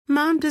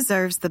Mom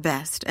deserves the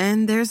best,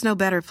 and there's no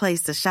better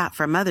place to shop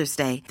for Mother's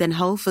Day than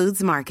Whole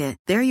Foods Market.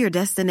 They're your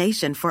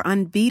destination for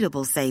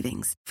unbeatable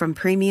savings, from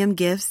premium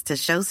gifts to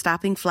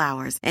show-stopping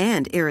flowers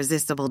and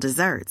irresistible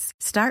desserts.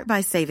 Start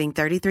by saving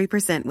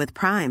 33% with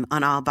Prime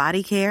on all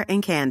body care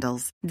and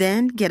candles.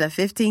 Then get a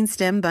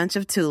 15-stem bunch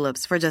of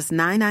tulips for just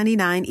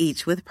 $9.99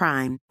 each with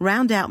Prime.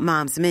 Round out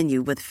Mom's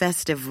menu with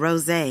festive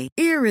rosé,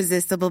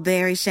 irresistible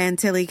berry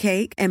chantilly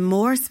cake, and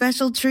more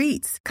special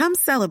treats. Come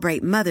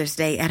celebrate Mother's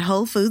Day at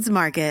Whole Foods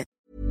Market.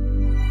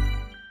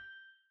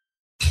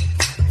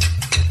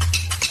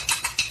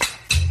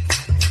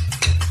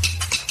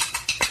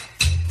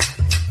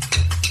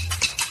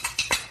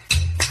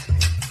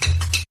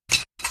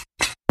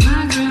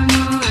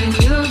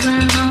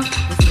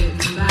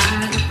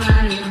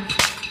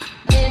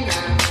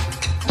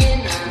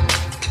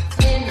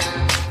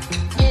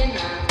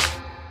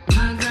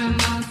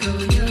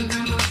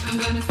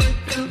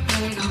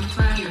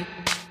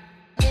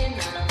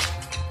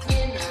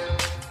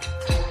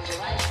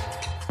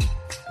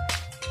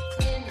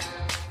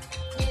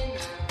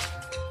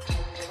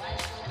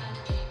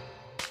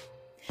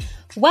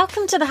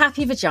 Welcome to The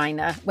Happy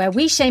Vagina, where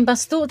we shame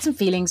bust thoughts and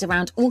feelings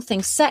around all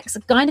things sex,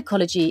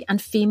 gynecology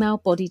and female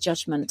body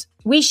judgment.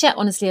 We share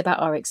honestly about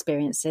our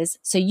experiences,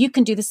 so you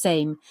can do the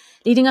same,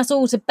 leading us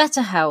all to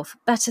better health,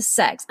 better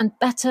sex and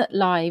better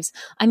lives.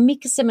 I'm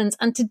Mika Simmons,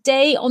 and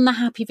today on The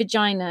Happy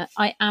Vagina,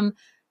 I am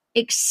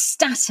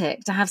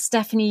ecstatic to have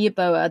Stephanie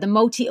Yeboah, the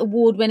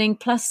multi-award-winning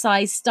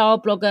plus-size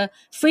style blogger,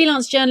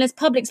 freelance journalist,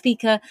 public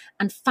speaker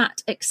and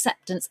fat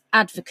acceptance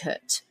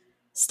advocate.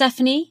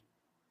 Stephanie,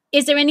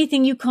 is there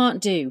anything you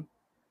can't do?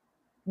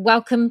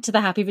 Welcome to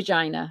The Happy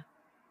Vagina.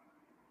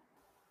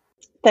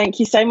 Thank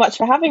you so much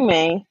for having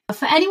me.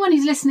 For anyone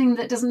who's listening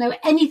that doesn't know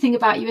anything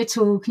about you at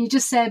all, can you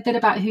just say a bit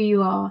about who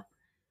you are?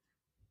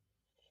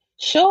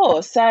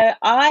 Sure. So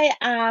I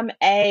am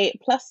a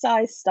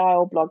plus-size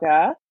style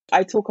blogger.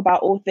 I talk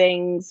about all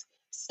things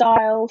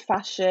style,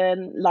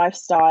 fashion,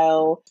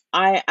 lifestyle.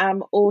 I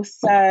am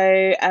also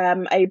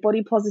a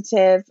body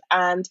positive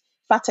and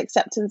fat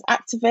acceptance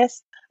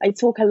activist. I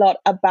talk a lot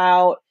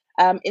about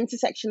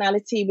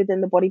intersectionality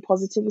within the body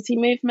positivity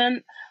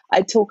movement.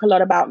 I talk a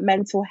lot about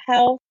mental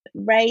health,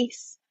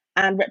 race,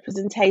 and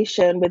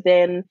representation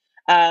within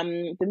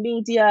the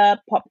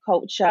media, pop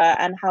culture,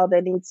 and how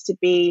there needs to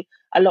be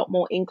a lot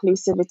more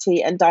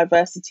inclusivity and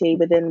diversity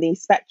within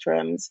these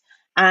spectrums.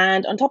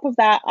 And on top of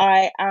that,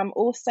 I am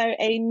also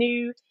a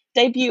new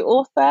debut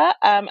author,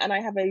 and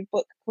I have a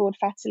book called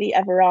Fattily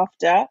Ever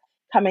After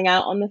coming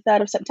out on the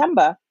 3rd of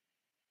September.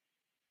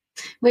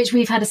 Which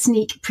we've had a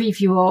sneak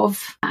preview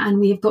of, and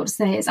we've got to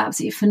say it's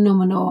absolutely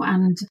phenomenal,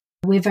 and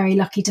we're very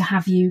lucky to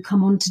have you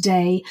come on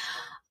today.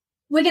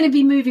 We're going to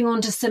be moving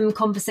on to some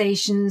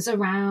conversations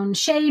around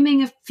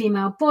shaming of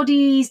female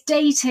bodies,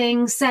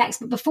 dating, sex,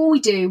 but before we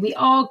do, we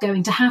are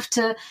going to have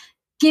to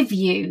give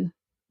you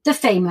the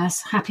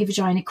famous Happy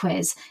Vagina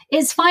quiz.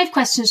 It's 5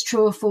 questions,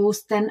 true or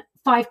false, then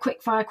 5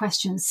 quick fire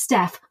questions.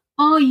 Steph,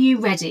 are you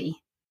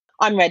ready?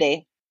 I'm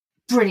ready.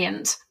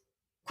 Brilliant.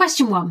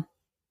 Question 1.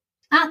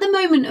 At the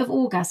moment of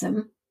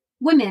orgasm,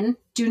 women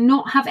do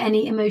not have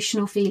any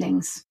emotional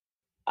feelings.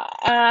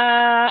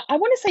 I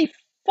want to say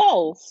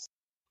false.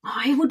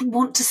 I would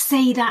want to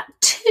say that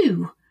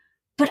too,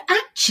 but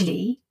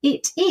actually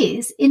it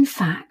is, in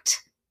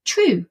fact,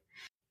 true.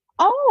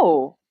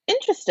 Oh,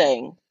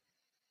 interesting.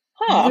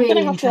 I'm going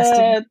to have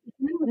to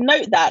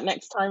note that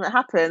next time it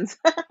happens.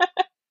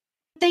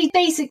 They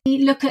basically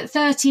look at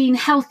 13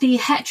 healthy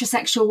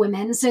heterosexual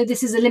women, so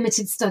this is a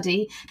limited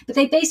study, but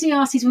they basically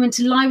ask these women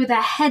to lie with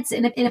their heads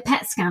in a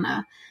PET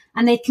scanner,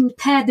 and they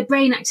compared the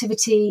brain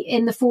activity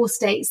in the 4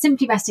 states: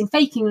 simply resting,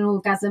 faking an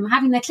orgasm,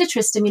 having their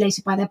clitoris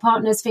stimulated by their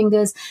partner's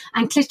fingers,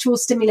 and clitoral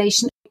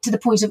stimulation to the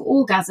point of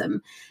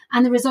orgasm.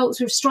 And the results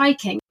were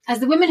striking. As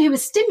the women who were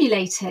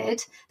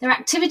stimulated, their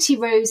activity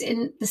rose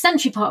in the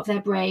sensory part of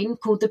their brain,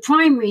 called the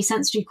primary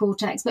sensory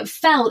cortex, but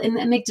fell in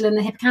the amygdala and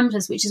the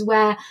hippocampus, which is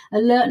where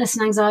alertness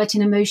and anxiety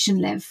and emotion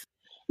live.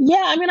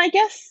 Yeah, I mean, I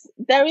guess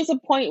there is a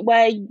point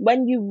where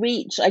when you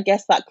reach, I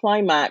guess, that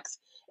climax,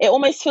 it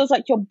almost feels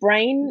like your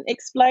brain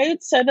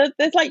explodes. So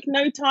there's like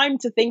no time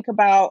to think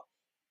about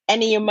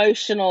any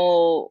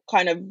emotional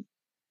kind of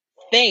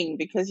thing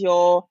because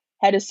your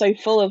head is so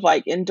full of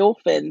like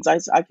endorphins,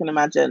 I can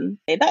imagine.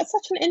 That's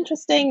such an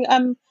interesting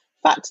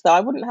fact, though.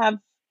 I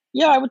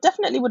would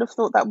definitely would have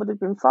thought that would have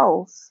been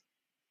false.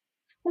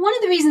 Well, one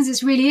of the reasons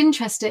it's really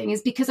interesting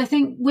is because I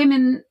think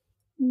women,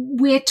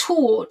 we're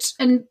taught,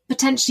 and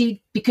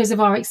potentially because of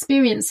our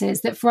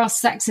experiences, that for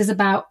us sex is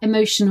about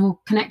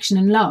emotional connection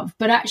and love.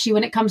 But actually,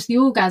 when it comes to the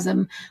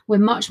orgasm, we're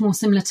much more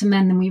similar to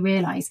men than we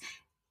realise.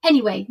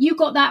 Anyway, you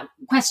got that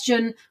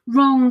question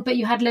wrong, but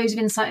you had loads of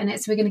insight in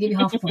it, so we're going to give you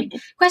half a point.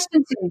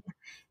 Question 2.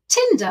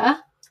 Tinder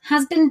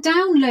has been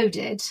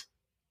downloaded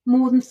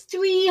more than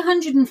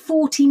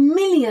 340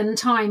 million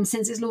times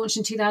since its launch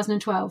in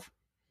 2012.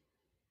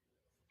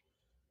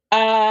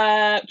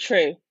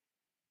 True.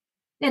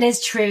 It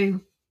is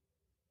true.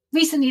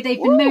 Recently, they've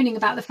been moaning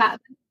about the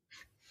fact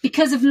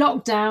because of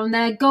lockdown,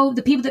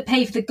 the people that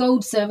pay for the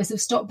gold service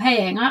have stopped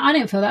paying. I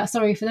don't feel that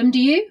sorry for them.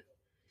 Do you?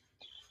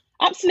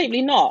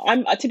 Absolutely not.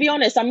 To be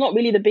honest, I'm not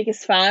really the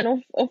biggest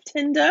fan of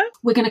Tinder.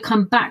 We're going to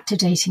come back to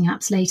dating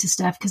apps later,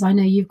 Steph, because I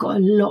know you've got a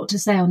lot to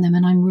say on them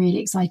and I'm really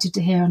excited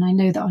to hear, and I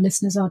know that our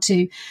listeners are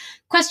too.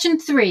 Question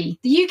 3.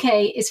 The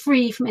UK is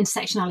free from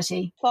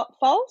intersectionality.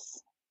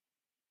 False?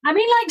 I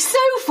mean, like, so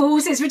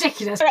false, it's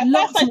ridiculous. At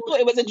first I thought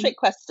it was a trick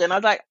question. I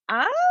was like,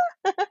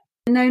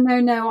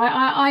 No.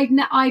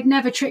 I'd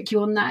never trick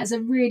you on that. It's a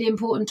really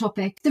important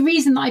topic. The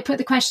reason that I put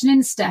the question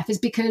in, Steph, is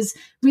because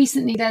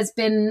recently there's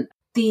been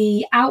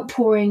the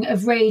outpouring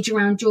of rage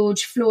around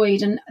George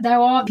Floyd, and there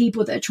are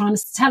people that are trying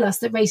to tell us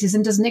that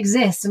racism doesn't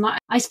exist. And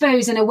I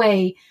suppose in a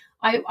way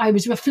I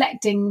was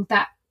reflecting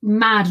that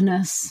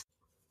madness.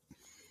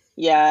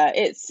 Yeah,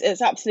 it's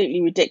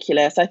absolutely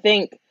ridiculous. I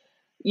think,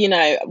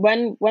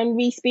 when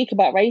we speak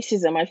about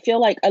racism, I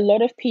feel like a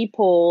lot of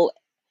people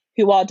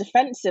who are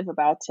defensive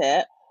about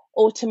it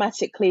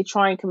automatically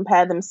try and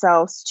compare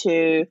themselves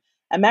to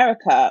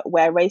America,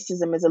 where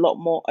racism is a lot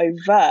more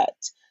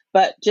overt.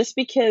 But just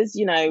because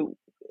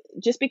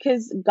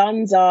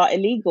guns are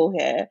illegal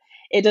here,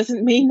 it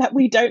doesn't mean that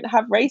we don't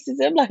have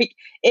racism. Like,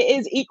 it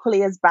is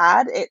equally as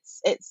bad.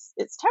 It's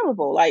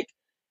terrible. Like,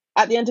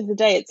 at the end of the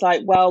day, it's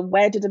like, well,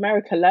 where did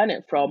America learn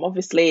it from?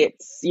 Obviously,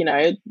 it's,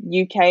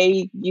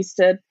 UK used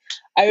to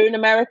own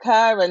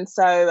America, and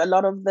so a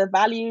lot of the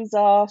values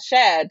are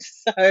shared.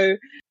 So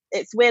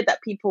it's weird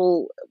that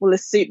people would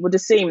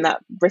assume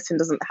that Britain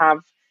doesn't have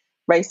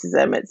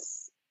racism.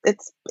 It's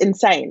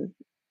insane.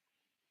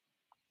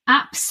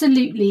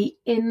 Absolutely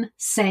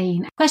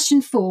insane.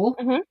 Question 4.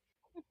 Mm-hmm.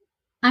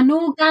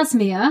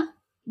 Anorgasmia,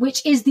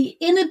 which is the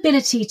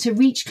inability to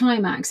reach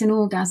climax in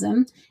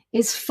orgasm,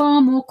 is far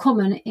more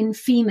common in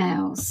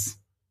females.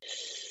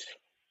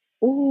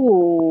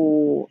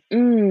 Ooh,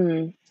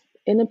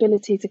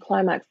 inability to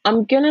climax.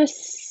 I'm gonna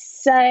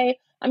say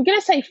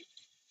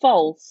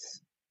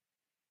false.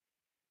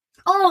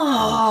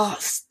 Oh,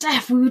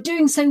 Steph, we were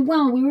doing so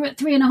well. We were at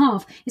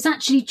 3.5. It's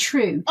actually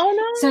true. Oh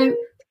no! So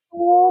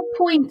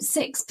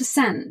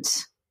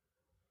 4.6%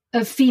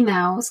 of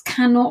females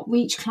cannot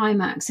reach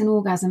climax in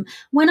orgasm.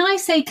 When I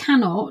say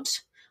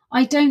cannot,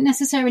 I don't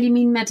necessarily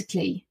mean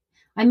medically.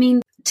 I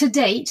mean, to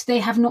date, they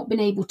have not been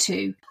able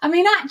to. I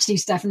mean, actually,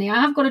 Stephanie, I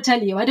have got to tell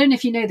you, I don't know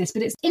if you know this,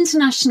 but it's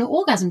International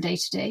Orgasm Day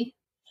today.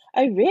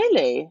 Oh,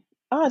 really?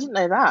 Oh, I didn't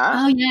know that.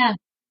 Oh, yeah.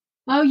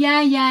 Oh, yeah.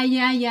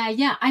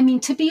 I mean,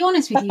 to be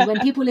honest with you, when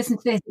people listen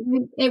to this,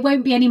 it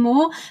won't be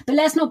anymore, but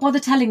let's not bother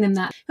telling them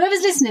that.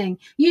 Whoever's listening,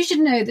 you should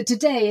know that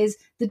today is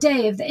the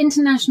day of the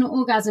International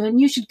Orgasm, and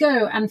you should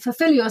go and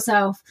fulfill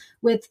yourself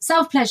with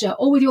self-pleasure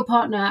or with your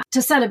partner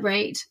to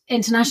celebrate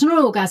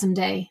International Orgasm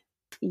Day.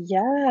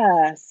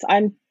 Yes,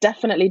 I'm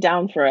definitely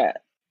down for it.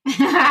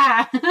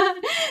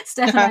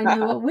 Steph and I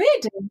know what we're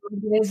doing for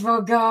this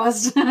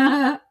podcast.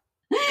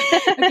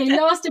 Okay, the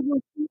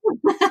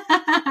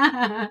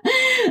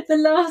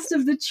last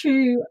of the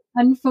true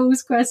and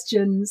false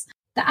questions.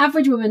 The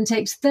average woman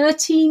takes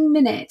 13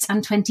 minutes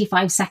and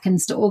 25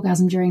 seconds to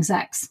orgasm during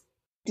sex.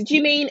 Did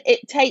you mean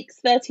it takes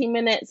 13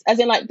 minutes, as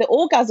in like the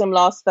orgasm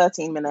lasts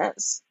 13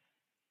 minutes?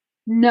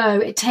 No,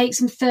 it takes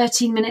them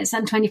 13 minutes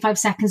and 25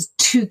 seconds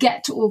to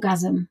get to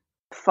orgasm.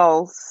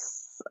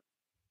 False.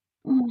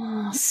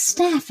 Oh,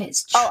 Steph,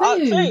 it's true. True.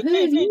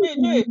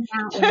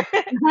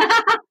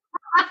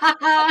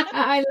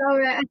 I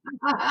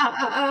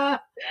love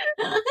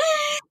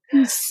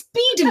it.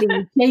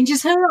 Speedily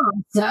changes her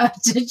answer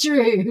to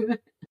true.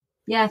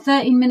 Yeah,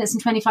 13 minutes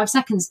and 25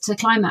 seconds to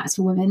climax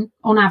for women,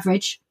 on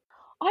average.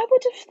 I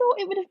would have thought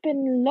it would have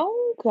been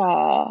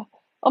longer.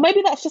 Or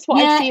maybe that's just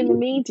what I see in the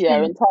media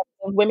in terms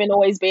of women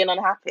always being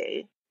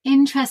unhappy.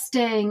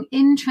 Interesting.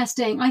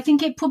 I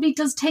think it probably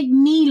does take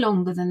me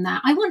longer than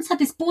that. I once had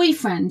this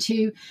boyfriend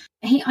who,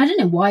 I don't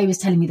know why he was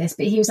telling me this,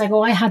 but he was like,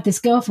 oh, I had this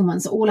girlfriend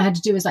once. All I had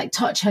to do was like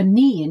touch her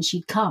knee and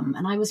she'd come.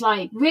 And I was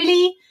like,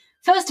 really?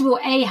 First of all,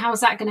 A,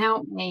 how's that going to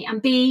help me?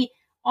 And B,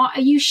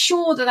 are you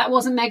sure that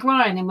wasn't Meg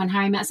Ryan in When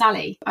Harry Met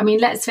Sally? I mean,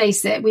 let's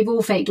face it, we've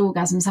all faked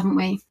orgasms, haven't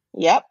we?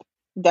 Yep,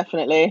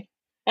 definitely.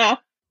 Yeah.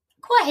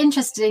 Quite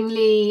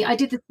interestingly, I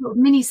did this sort of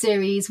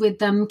mini-series with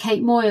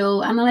Kate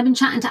Moyle, and I've been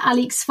chatting to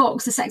Alix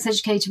Fox, a sex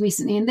educator,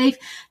 recently, and they've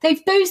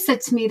both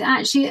said to me that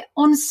actually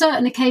on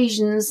certain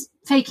occasions,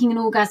 faking an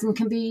orgasm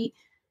can be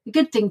a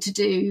good thing to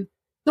do.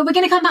 But we're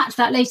going to come back to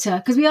that later,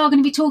 because we are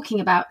going to be talking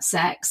about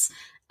sex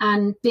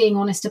and being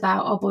honest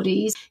about our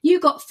bodies.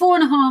 You got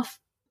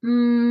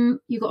 4.5,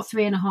 you got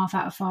 3.5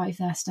 out of 5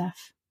 there,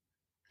 Steph.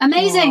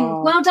 Amazing.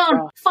 Oh, well done.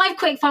 God. 5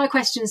 quick fire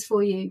questions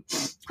for you.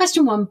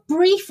 Question 1,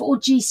 brief or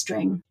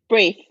G-string?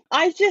 Brief.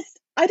 I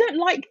don't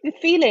like the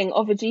feeling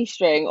of a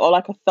G-string or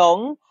like a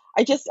thong.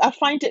 I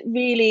find it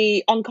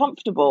really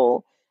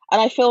uncomfortable.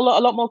 And I feel a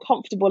lot more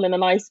comfortable in a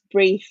nice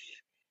brief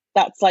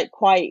that's like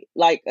quite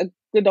like a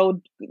good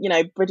old,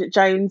 Bridget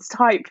Jones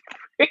type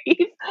brief.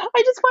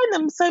 I just find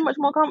them so much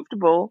more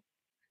comfortable.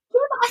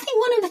 I think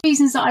one of the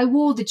reasons that I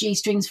wore the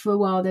G-strings for a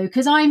while, though,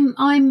 because I'm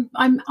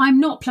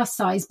not plus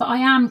size, but I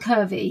am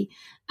curvy,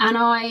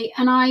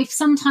 And I've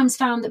sometimes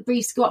found that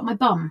briefs go up my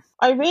bum.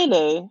 Oh,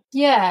 really?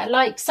 Yeah,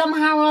 like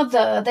somehow or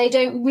other, they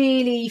don't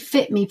really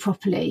fit me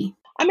properly.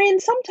 I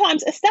mean,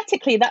 sometimes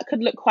aesthetically that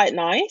could look quite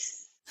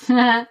nice. You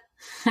know?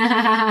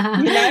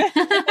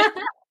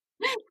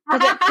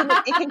 Because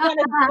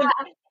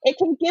it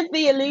can give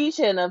the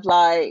illusion of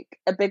like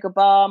a bigger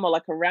bum or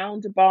like a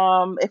rounder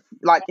bum, if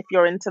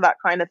you're into that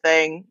kind of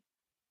thing.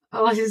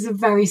 Oh, this is a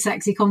very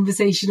sexy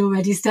conversation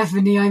already,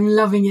 Stephanie. I'm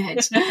loving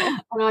it.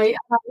 And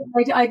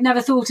I'd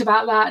never thought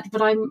about that,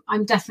 but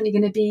I'm definitely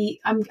going to be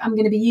I'm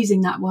going to be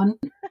using that one.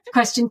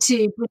 Question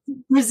 2: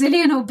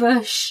 Brazilian or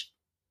bush?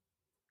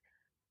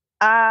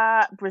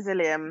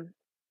 Brazilian.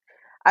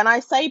 And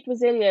I say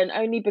Brazilian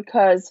only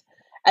because,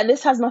 and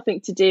this has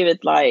nothing to do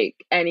with like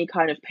any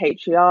kind of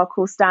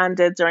patriarchal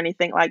standards or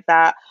anything like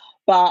that,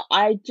 but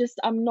I'm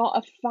not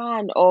a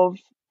fan of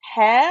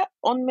hair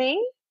on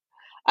me,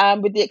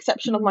 with the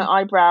exception of my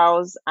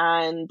eyebrows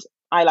and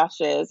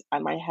eyelashes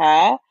and my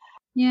hair.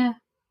 Yeah.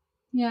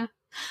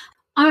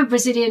 I'm a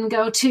Brazilian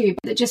girl too,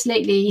 but just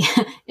lately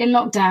in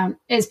lockdown,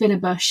 it's been a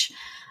bush.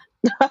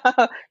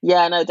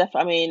 Yeah, no,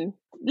 definitely. I mean,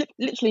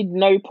 literally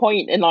no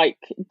point in like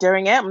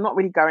doing it. I'm not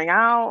really going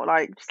out.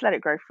 Like, just let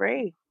it grow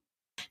free.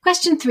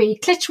 Question 3: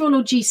 clitoral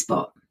or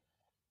G-spot?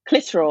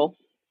 Clitoral.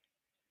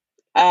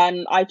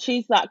 And I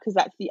choose that because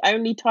that's the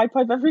only type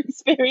I've ever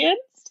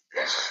experienced.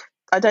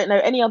 I don't know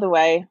any other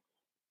way.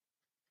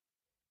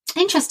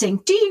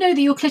 Interesting. Do you know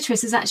that your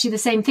clitoris is actually the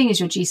same thing as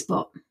your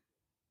G-spot?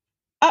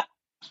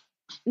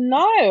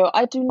 No,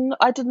 I did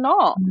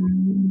not.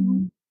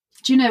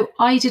 Do you know,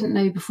 I didn't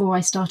know before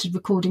I started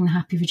recording The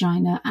Happy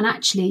Vagina. And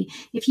actually,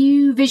 if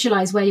you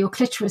visualize where your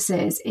clitoris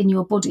is in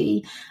your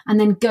body and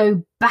then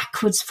go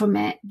backwards from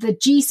it, the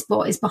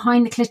G-spot is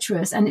behind the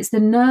clitoris and it's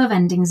the nerve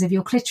endings of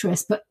your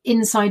clitoris, but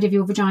inside of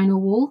your vaginal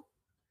wall.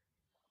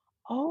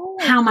 Oh,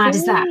 how mad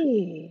is that?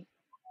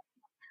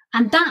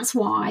 And that's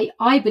why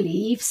I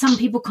believe some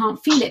people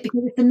can't feel it,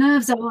 because if the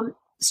nerves aren't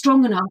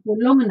strong enough or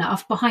long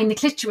enough behind the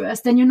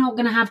clitoris, then you're not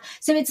going to have.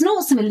 So it's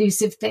not some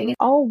elusive thing.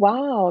 Oh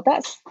wow,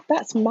 that's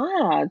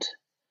mad.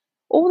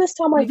 All this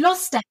time we've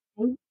lost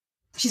Stephanie.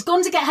 She's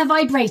gone to get her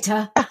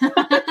vibrator. I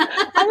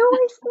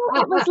always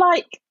thought it was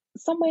like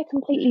somewhere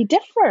completely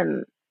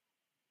different.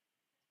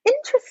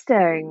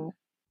 Interesting.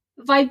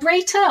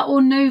 Vibrator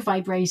or no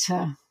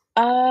vibrator?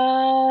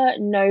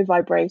 No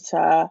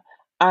vibrator,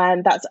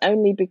 and that's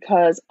only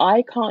because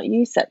I can't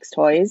use sex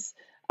toys.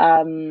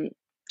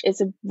 It's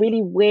a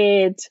really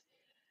weird,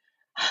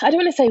 I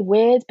don't want to say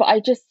weird, but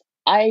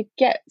I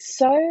get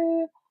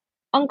so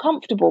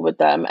uncomfortable with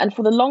them. And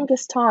for the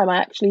longest time, I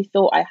actually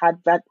thought I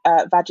had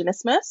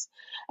vaginismus,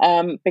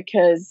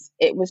 because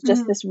it was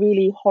just this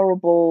really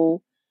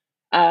horrible,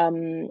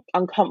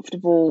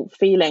 uncomfortable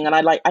feeling. And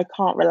I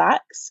can't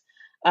relax.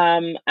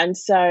 And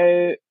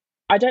so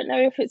I don't know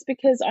if it's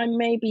because I'm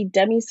maybe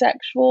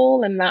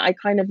demisexual and that I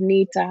kind of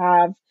need to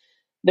have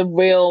the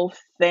real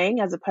thing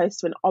as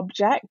opposed to an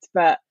object.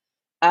 But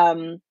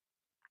mentally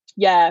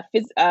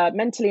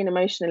and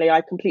emotionally,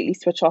 I completely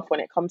switch off when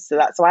it comes to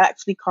that. So I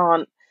actually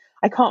can't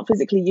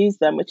physically use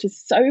them, which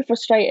is so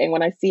frustrating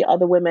when I see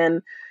other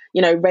women,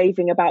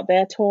 raving about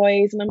their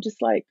toys. And I'm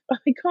just like, I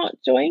can't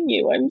join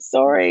you. I'm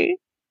sorry.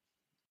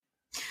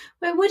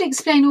 Well, it would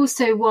explain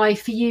also why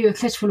for you a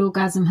clitoral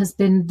orgasm has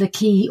been the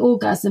key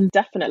orgasm.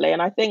 Definitely.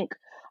 And I think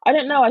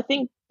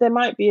there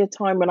might be a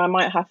time when I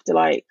might have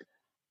to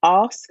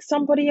ask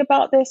somebody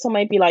about this, or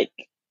maybe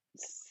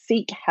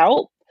seek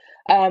help,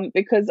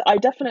 because I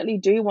definitely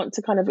do want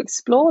to kind of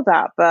explore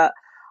that. But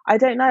I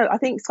don't know. I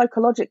think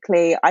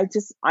psychologically,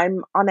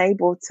 I'm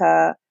unable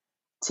to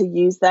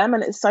use them,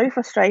 and it's so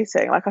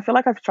frustrating. I feel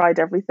like I've tried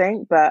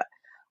everything, but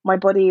my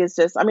body is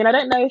just. I mean, I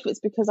don't know if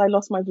it's because I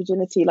lost my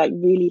virginity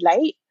really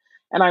late,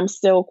 and I'm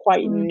still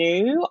quite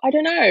new. I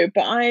don't know,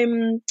 but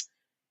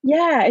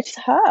it just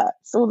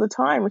hurts all the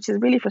time, which is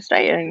really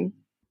frustrating.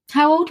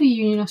 How old were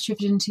you when you lost your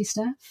virginity,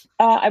 Steph?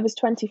 I was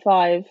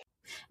 25.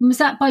 And was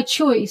that by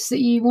choice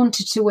that you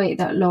wanted to wait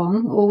that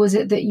long, or was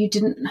it that you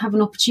didn't have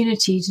an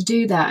opportunity to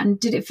do that? And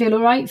did it feel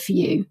all right for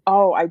you?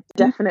 Oh, I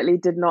definitely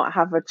did not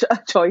have a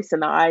choice,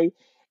 and I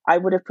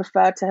would have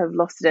preferred to have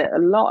lost it a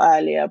lot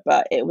earlier,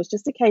 but it was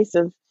just a case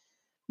of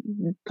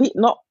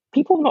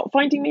people not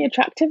finding me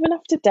attractive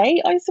enough to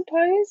date, I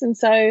suppose. And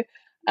so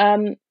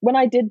when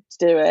I did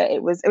do it,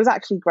 it was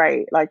actually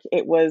great.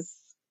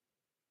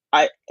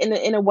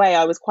 In a way,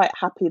 I was quite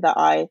happy that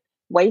I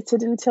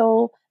waited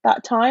until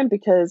that time,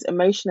 because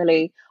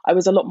emotionally I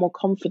was a lot more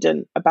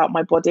confident about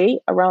my body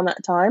around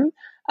that time.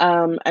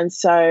 And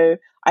so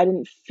I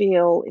didn't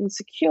feel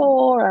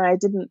insecure, and I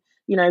didn't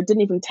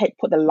even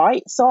put the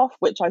lights off,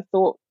 which I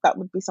thought that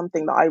would be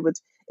something that I would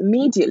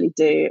immediately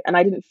do. And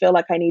I didn't feel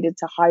like I needed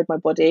to hide my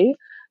body.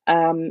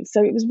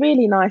 So it was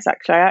really nice,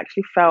 actually. I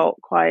actually felt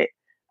quite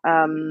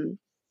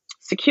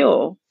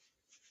secure.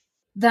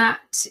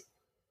 That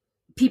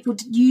people,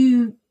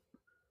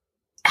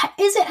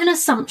 is it an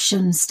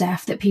assumption,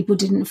 Steph, that people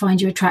didn't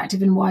find you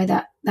attractive and why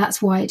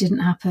that's why it didn't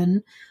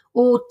happen?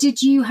 Or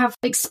did you have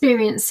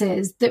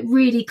experiences that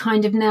really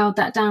kind of nailed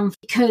that down?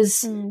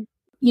 Because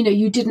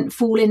you didn't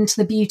fall into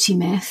the beauty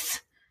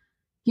myth,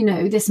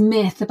 this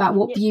myth about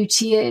what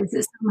beauty is,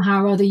 that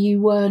somehow or other you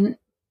weren't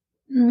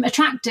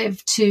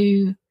attractive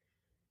to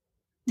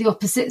the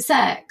opposite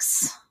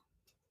sex.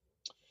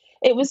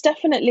 It was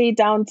definitely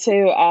down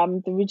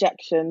to the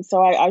rejection.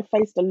 So I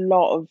faced a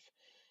lot of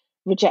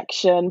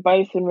rejection,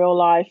 both in real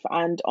life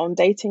and on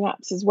dating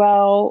apps as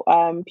well.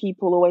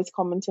 People always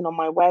commenting on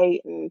my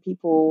weight, and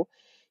people,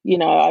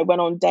 I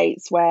went on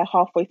dates where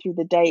halfway through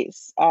the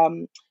dates,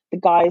 the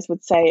guys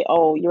would say,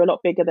 "Oh, you're a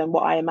lot bigger than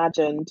what I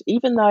imagined."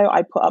 Even though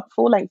I put up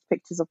full-length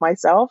pictures of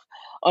myself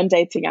on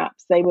dating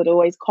apps, they would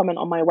always comment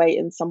on my weight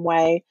in some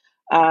way.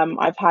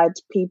 I've had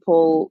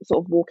people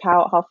sort of walk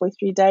out halfway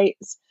through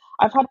dates.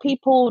 I've had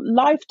people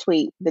live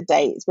tweet the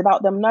dates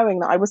without them knowing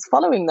that I was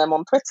following them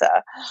on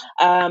Twitter,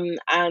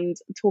 and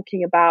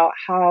talking about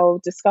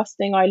how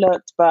disgusting I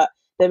looked, but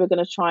they were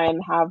going to try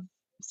and have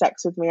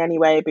sex with me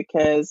anyway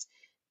because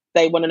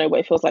they want to know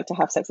what it feels like to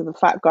have sex with a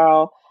fat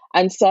girl.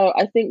 And so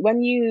I think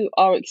when you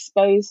are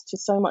exposed to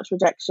so much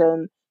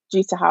rejection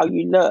due to how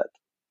you look,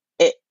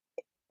 it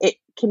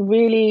can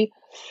really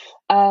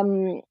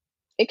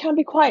it can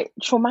be quite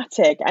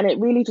traumatic, and it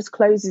really just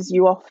closes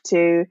you off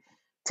to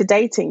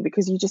dating,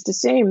 because you just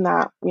assume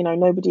that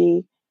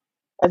nobody,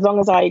 as long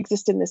as I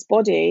exist in this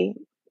body,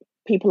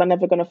 people are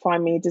never going to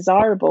find me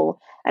desirable.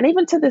 And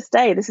even to this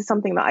day, this is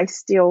something that I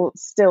still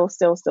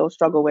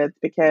struggle with,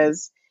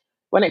 because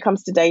when it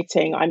comes to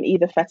dating, I'm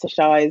either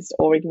fetishized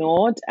or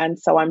ignored. And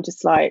so I'm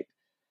just like,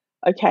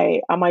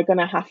 okay, am I going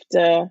to have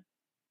to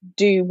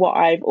do what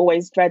I've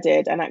always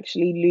dreaded and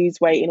actually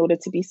lose weight in order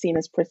to be seen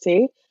as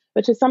pretty,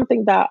 which is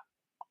something that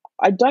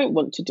I don't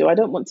want to do. I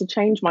don't want to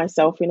change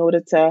myself in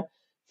order to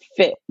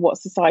fit what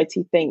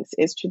society thinks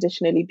is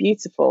traditionally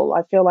beautiful.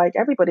 I feel like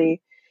everybody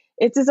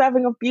is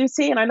deserving of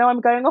beauty. And I know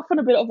I'm going off on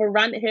a bit of a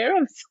rant here.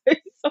 I'm so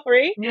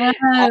sorry. No,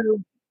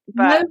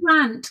 no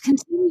rant.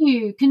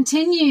 Continue.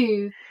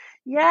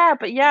 Yeah,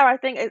 I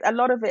think a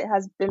lot of it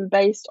has been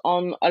based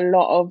on a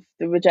lot of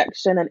the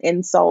rejection and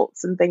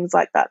insults and things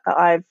like that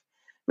I've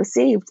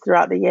received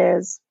throughout the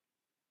years.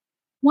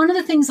 One of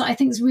the things that I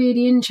think is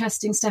really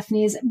interesting,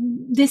 Stephanie, is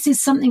this is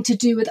something to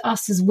do with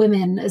us as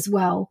women as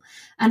well,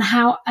 and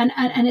how and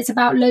it's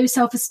about low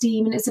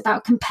self-esteem, and it's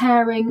about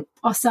comparing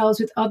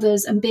ourselves with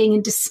others and being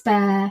in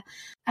despair,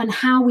 and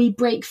how we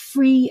break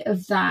free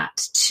of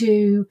that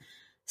to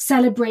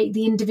celebrate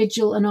the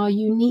individual and our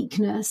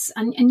uniqueness.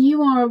 And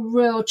you are a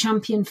real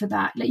champion for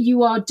that. Like,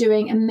 you are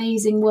doing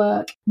amazing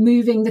work,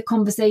 moving the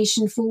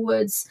conversation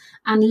forwards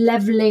and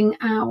leveling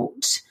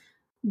out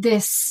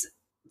this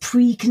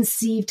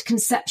preconceived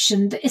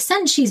conception that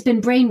essentially has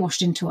been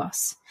brainwashed into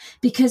us.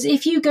 Because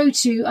if you go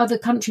to other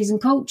countries and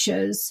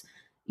cultures,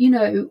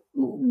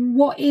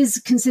 what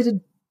is considered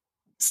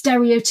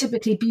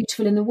stereotypically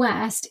beautiful in the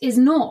West is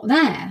not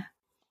there.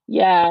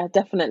 Yeah,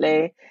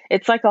 definitely.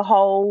 It's like a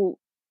whole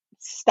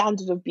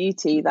standard of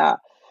beauty that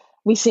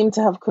we seem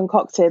to have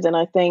concocted. And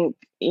I think,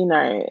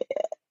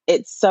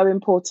 it's so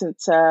important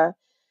to,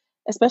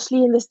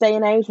 especially in this day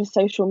and age with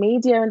social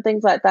media and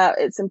things like that,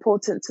 it's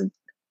important to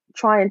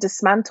try and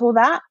dismantle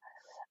that,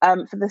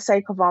 for the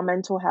sake of our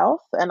mental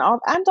health and our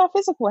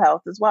physical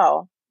health as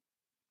well.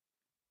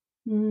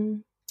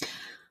 We've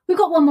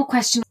got one more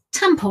question.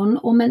 Tampon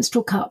or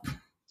menstrual cup?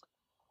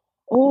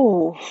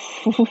 Oh,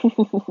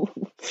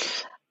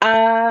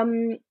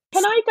 can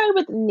I go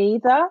with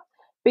neither?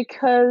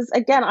 Because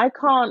again, I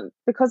can't,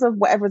 because of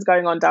whatever's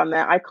going on down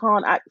there, I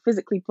can't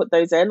physically put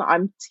those in.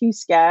 I'm too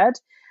scared.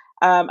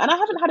 And I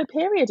haven't had a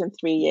period in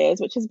 3 years,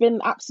 which has been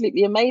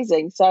absolutely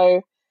amazing.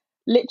 So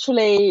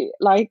literally,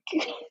 like,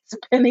 it's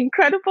been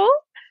incredible.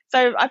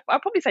 So I'll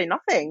probably say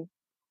nothing.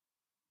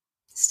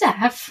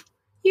 Steph,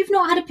 you've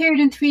not had a period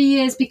in 3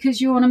 years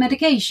because you're on a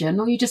medication,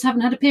 or you just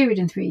haven't had a period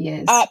in 3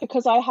 years?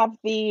 Because I have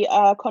the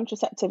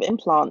contraceptive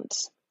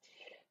implant,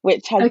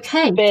 which has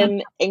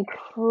been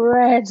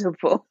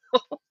incredible.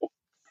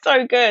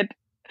 So good.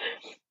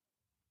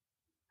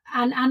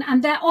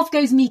 And there off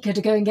goes Mika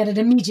to go and get it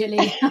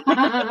immediately.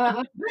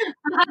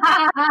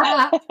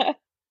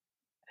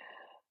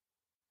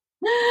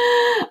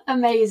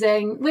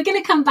 Amazing. We're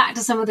going to come back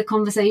to some of the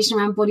conversation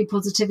around body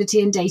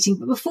positivity and dating.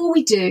 But before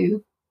we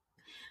do,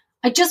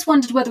 I just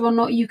wondered whether or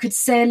not you could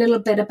say a little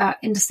bit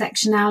about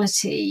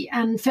intersectionality.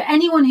 And for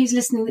anyone who's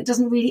listening that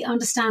doesn't really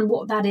understand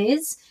what that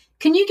is,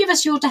 can you give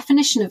us your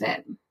definition of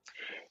it?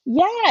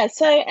 Yeah,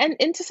 so and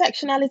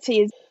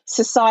intersectionality is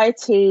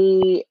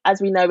society as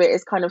we know it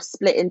is kind of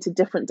split into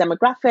different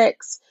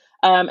demographics,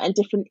 and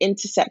different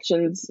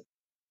intersections.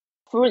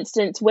 For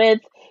instance,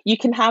 you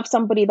can have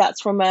somebody that's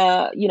from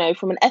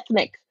an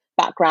ethnic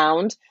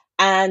background,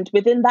 and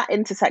within that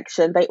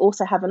intersection, they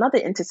also have another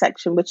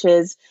intersection, which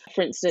is,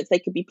 for instance, they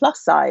could be plus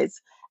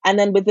size. And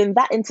then within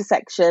that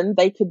intersection,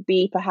 they could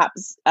be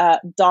perhaps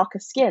darker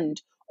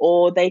skinned,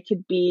 or they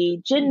could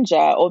be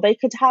ginger, or they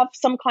could have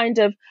some kind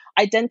of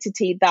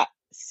identity that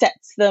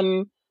sets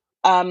them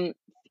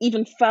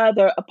even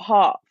further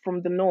apart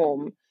from the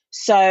norm.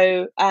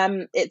 So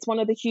it's one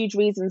of the huge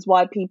reasons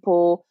why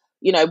people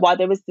why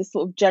there was this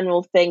sort of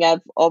general thing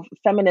of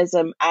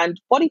feminism and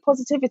body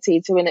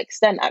positivity to an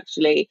extent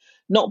actually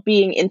not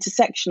being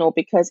intersectional,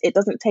 because it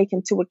doesn't take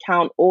into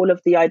account all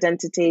of the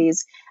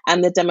identities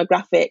and the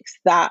demographics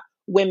that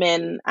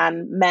women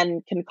and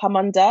men can come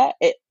under.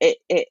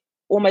 It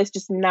almost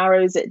just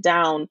narrows it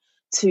down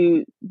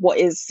to what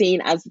is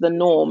seen as the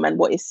norm and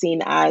what is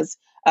seen as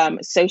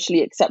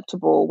socially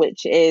acceptable,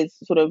 which is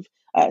sort of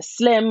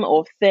slim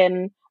or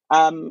thin,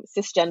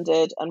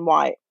 cisgendered and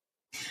white.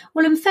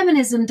 Well, and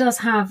feminism does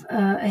have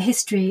a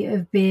history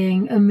of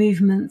being a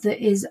movement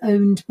that is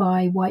owned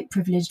by white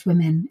privileged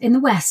women in the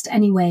West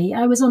anyway.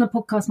 I was on a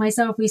podcast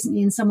myself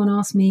recently and someone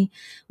asked me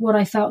what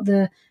I felt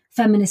the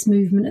feminist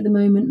movement at the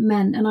moment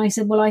meant. And I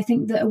said, well, I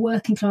think that a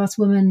working class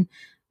woman,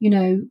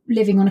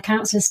 living on a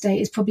council estate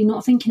is probably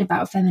not thinking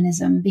about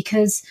feminism,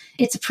 because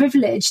it's a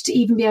privilege to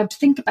even be able to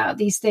think about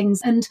these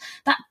things. And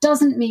that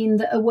doesn't mean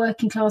that a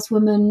working class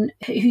woman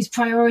whose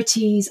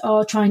priorities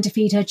are trying to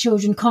feed her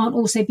children can't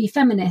also be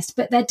feminist,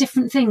 but they're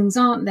different things,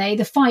 aren't they?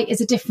 The fight is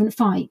a different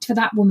fight for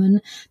that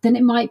woman than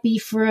it might be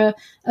for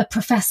a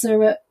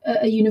professor at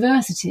a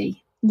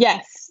university.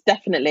 Yes,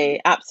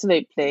 definitely.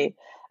 Absolutely.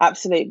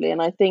 Absolutely.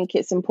 And I think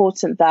it's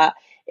important that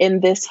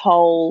in this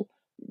whole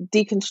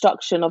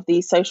deconstruction of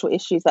these social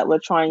issues that we're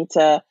trying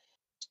to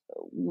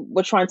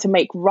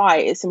make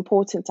right, it's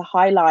important to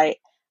highlight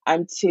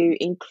and to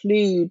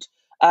include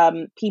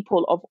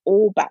people of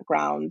all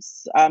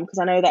backgrounds, because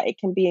I know that it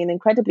can be an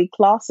incredibly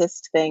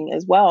classist thing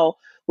as well.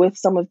 With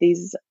some of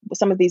these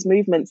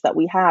movements that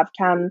we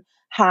can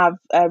have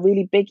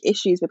really big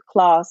issues with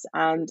class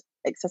and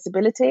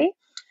accessibility.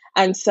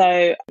 And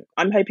so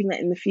I'm hoping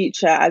that in the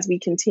future, as we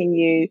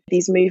continue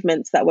these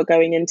movements that we're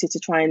going into to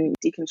try and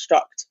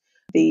deconstruct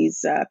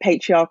these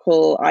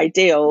patriarchal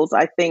ideals,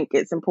 I think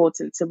it's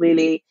important to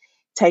really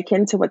take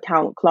into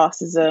account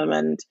classism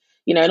and,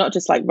 not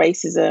just like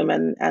racism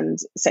and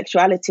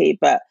sexuality,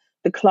 but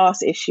the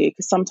class issue,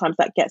 because sometimes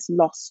that gets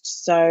lost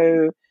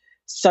so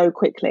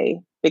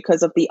quickly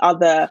because of the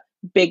other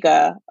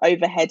bigger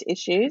overhead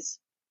issues.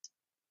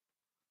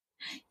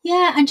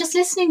 Yeah, and just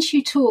listening to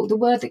you talk, the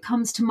word that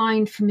comes to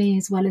mind for me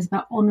as well is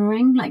about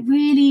honouring, like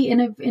really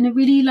in a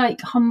really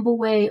like humble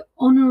way,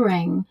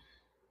 honouring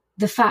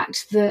the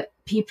fact that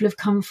people have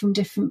come from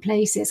different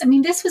places. I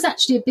mean, this was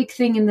actually a big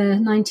thing in the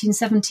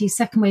 1970s,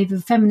 second wave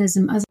of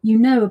feminism. As you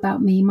know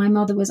about me, my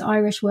mother was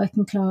Irish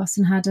working class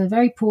and had a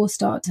very poor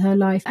start to her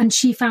life. And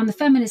she found the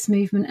feminist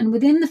movement. And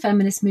within the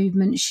feminist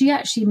movement, she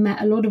actually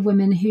met a lot of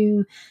women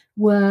who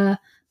were,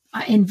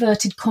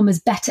 inverted commas,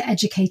 better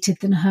educated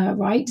than her,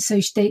 right?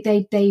 So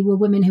they were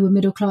women who were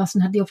middle class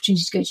and had the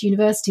opportunity to go to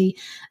university.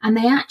 And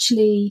they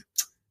actually,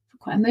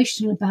 quite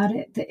emotional about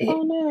it.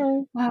 Oh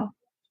no. Wow.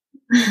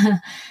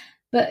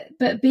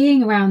 But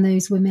being around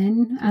those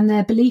women and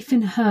their belief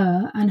in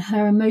her and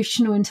her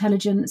emotional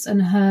intelligence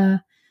and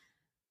her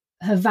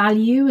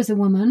value as a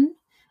woman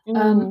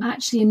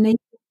actually enabled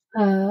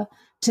her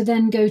to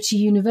then go to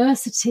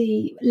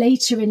university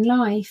later in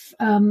life.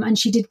 And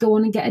she did go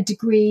on and get a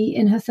degree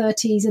in her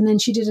 30s, and then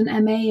she did an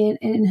MA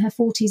in her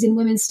 40s in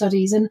women's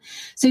studies. And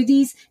so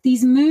these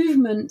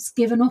movements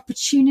give an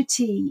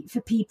opportunity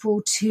for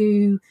people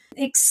to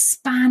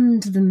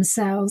expand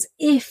themselves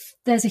if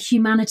there's a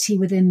humanity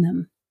within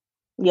them.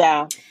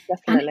 Yeah,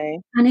 definitely.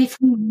 And if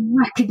we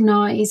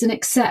recognise and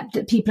accept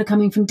that people are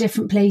coming from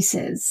different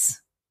places.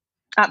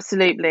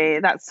 Absolutely.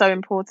 That's so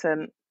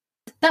important.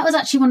 That was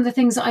actually one of the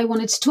things that I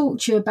wanted to talk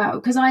to you about,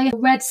 because I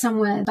read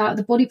somewhere about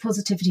the body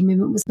positivity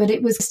movement, but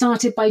it was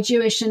started by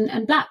Jewish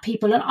and Black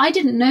people. And I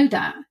didn't know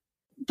that,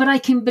 but I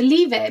can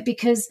believe it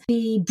because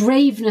the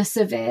braveness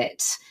of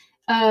it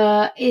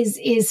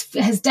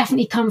has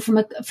definitely come from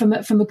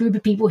a group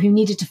of people who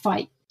needed to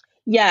fight.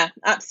 Yeah,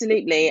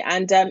 absolutely.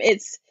 And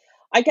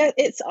I guess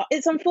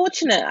it's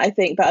unfortunate, I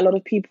think, that a lot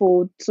of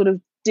people sort of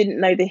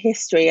didn't know the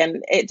history,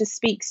 and it just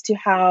speaks to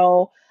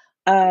how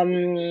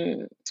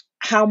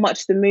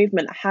much the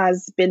movement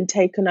has been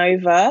taken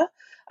over.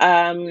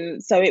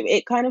 So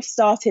it kind of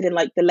started in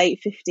like the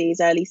late 50s,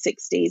 early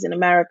 60s in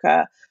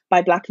America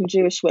by Black and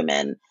Jewish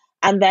women.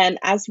 And then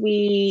as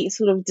we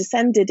sort of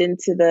descended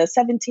into the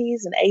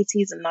 70s and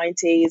 80s and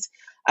 90s,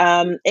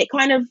 it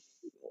kind of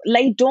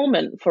lay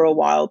dormant for a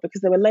while because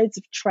there were loads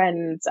of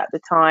trends at the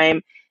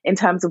time in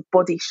terms of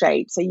body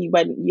shape. So you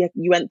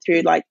went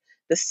through like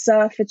the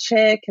surfer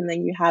chick, and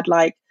then you had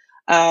like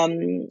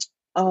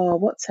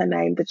what's her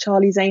name? The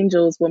Charlie's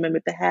Angels woman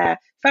with the hair.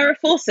 Farrah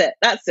Fawcett,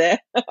 that's it.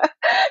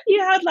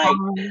 You had like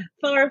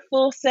Farrah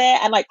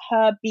Fawcett and like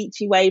her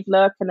beachy wave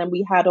look, and then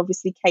we had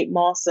obviously Kate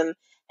Moss and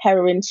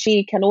heroin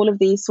chic, and all of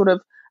these sort of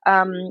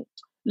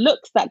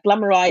looks that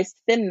glamorized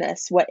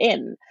thinness were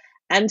in.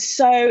 And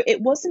so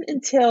it wasn't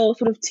until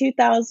sort of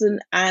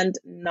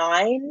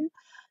 2009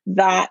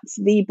 that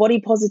the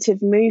body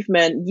positive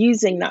movement,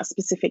 using that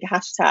specific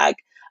hashtag,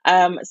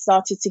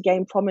 started to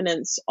gain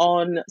prominence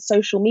on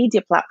social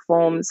media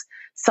platforms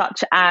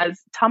such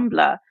as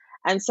Tumblr.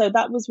 And so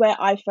that was where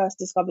I first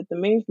discovered the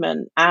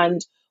movement.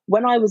 And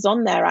when I was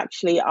on there,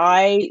 actually,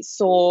 I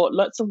saw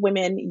lots of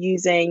women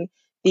using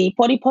the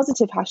body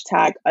positive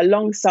hashtag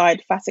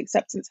alongside fat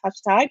acceptance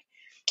hashtag.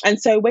 And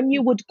so when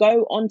you would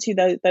go onto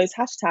those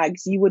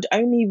hashtags, you would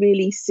only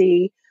really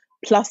see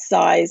plus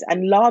size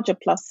and larger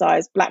plus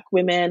size Black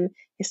women,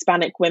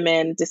 Hispanic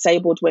women,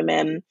 disabled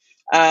women,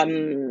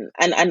 and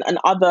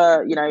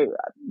other,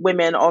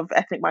 women of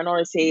ethnic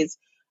minorities,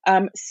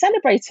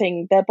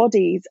 celebrating their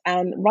bodies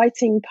and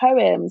writing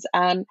poems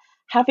and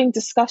having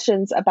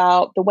discussions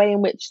about the way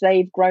in which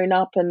they've grown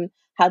up and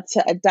had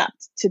to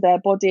adapt to their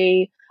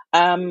body.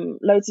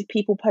 Loads of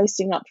people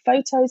posting up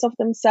photos of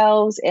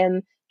themselves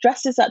in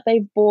dresses that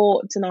they've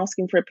bought and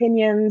asking for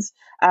opinions.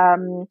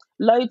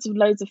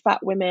 Loads of fat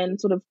women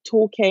sort of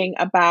talking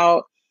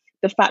about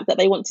the fact that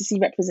they want to see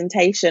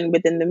representation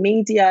within the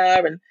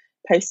media and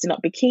posting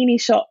up bikini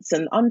shots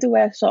and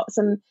underwear shots.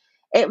 And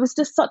it was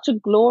just such a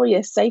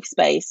glorious safe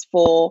space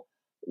for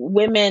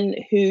women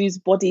whose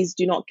bodies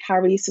do not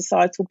carry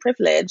societal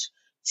privilege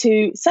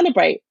to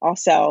celebrate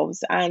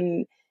ourselves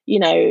and,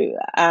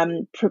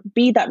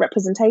 be that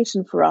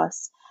representation for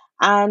us.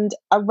 And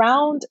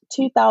around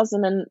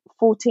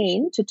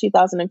 2014 to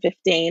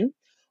 2015,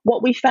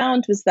 what we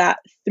found was that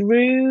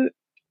through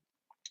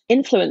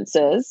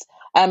influencers,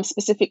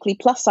 specifically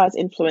plus size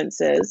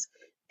influencers,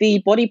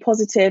 the body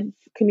positive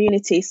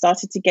community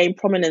started to gain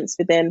prominence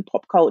within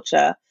pop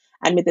culture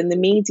and within the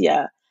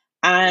media.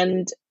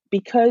 And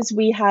because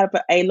we have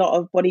a lot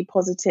of body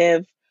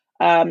positive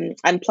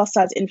and plus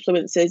size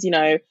influencers,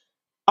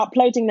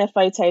 uploading their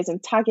photos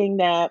and tagging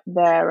their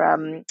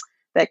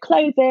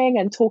clothing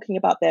and talking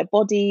about their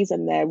bodies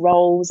and their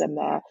roles and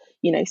their,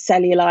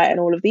 cellulite and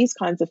all of these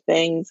kinds of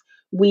things,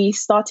 we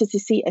started to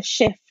see a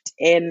shift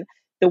in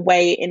the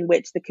way in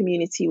which the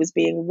community was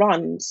being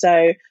run.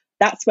 So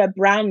that's where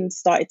brands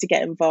started to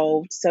get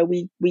involved. So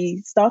we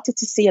started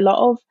to see a lot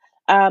of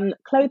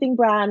clothing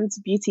brands,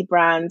 beauty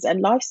brands,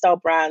 and lifestyle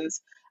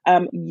brands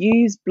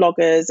use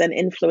bloggers and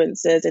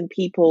influencers and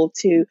people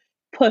to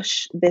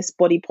push this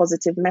body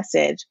positive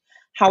message.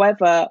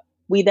 However,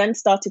 we then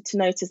started to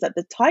notice that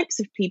the types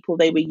of people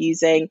they were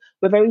using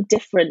were very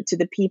different to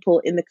the people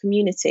in the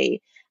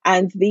community.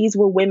 And these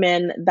were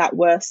women that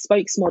were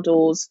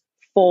spokesmodels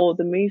for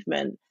the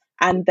movement.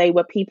 And they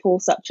were people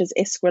such as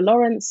Iskra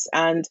Lawrence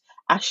and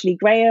Ashley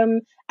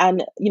Graham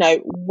and,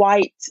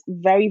 white,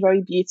 very,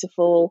 very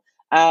beautiful,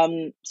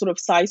 sort of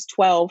size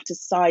 12 to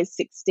size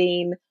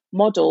 16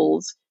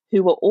 models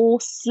who were all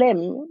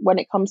slim when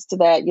it comes to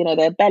their,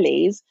 their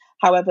bellies.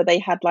 However, they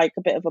had like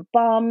a bit of a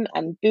bum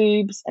and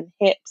boobs and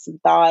hips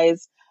and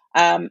thighs.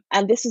 And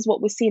this is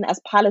what was seen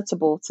as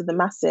palatable to the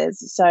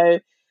masses. So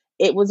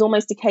it was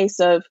almost a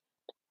case of,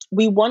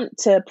 we want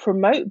to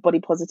promote body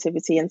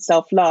positivity and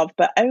self-love,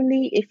 but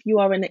only if you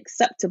are an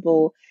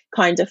acceptable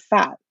kind of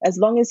fat. As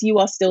long as you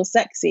are still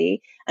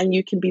sexy and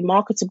you can be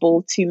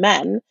marketable to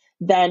men,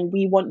 then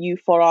we want you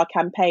for our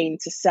campaign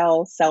to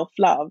sell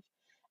self-love.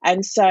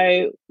 And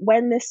so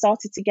when this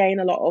started to gain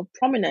a lot of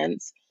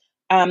prominence,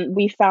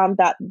 we found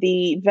that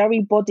the very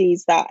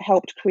bodies that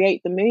helped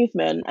create the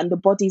movement and the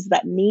bodies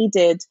that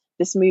needed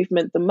this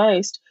movement the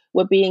most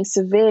were being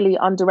severely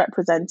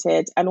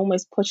underrepresented and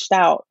almost pushed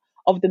out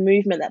of the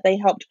movement that they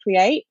helped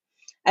create.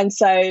 And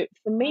so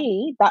for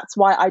me, that's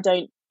why I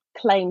don't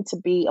claim to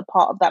be a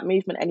part of that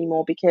movement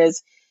anymore,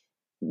 because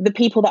the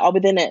people that are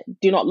within it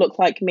do not look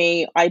like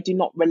me. I do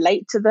not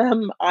relate to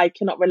them. I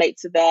cannot relate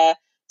to their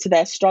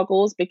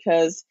struggles,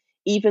 because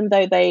even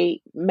though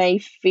they may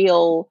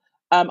feel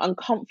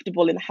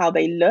uncomfortable in how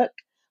they look,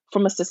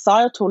 from a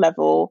societal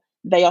level,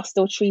 they are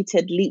still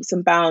treated leaps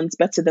and bounds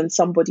better than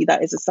somebody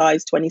that is a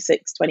size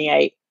 26,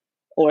 28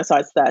 or a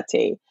size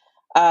 30.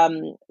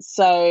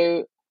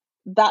 So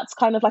that's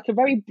kind of like a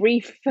very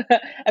brief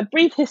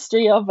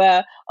history of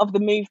the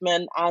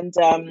movement and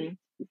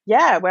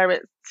where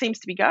it seems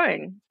to be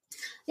going.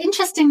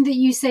 Interesting that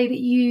you say that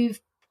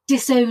you've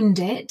disowned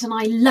it, and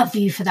I love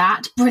you for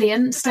that.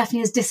 Brilliant.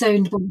 Stephanie has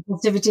disowned body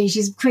positivity.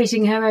 She's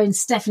creating her own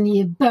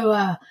Stephanie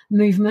Yeboah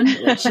movement,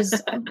 which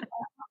is I'm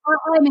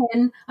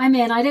in.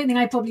 I don't think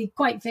I probably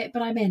quite fit,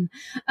 but I'm in.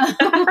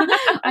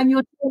 I'm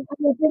your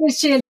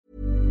biggest cheerleader.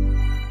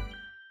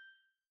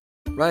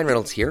 Ryan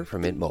Reynolds here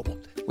from Mint Mobile.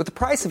 With the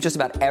price of just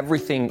about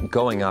everything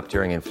going up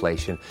during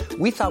inflation,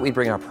 we thought we'd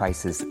bring our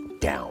prices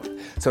down.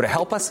 So to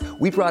help us,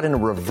 we brought in a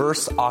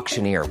reverse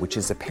auctioneer, which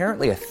is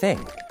apparently a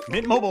thing.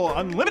 Mint Mobile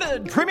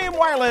Unlimited Premium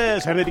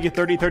Wireless. How to get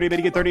 30, 30, how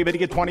to get 30, how to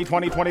get 20,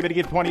 20, 20, how to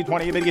get 20,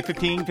 20, how to get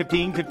 15,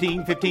 15,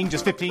 15, 15,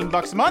 just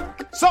 $15 a month?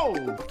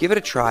 Sold! Give it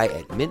a try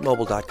at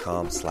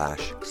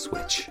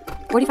mintmobile.com/switch.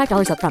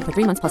 $45 up front for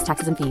 3 months plus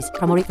taxes and fees.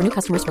 Promo rate for new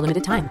customers for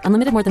limited time.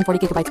 Unlimited more than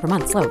 40 gigabytes per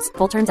month. Slows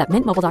full terms at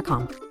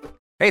mintmobile.com.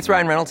 Hey, it's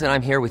Ryan Reynolds, and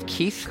I'm here with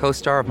Keith,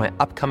 co-star of my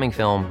upcoming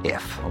film,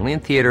 If, only in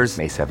theaters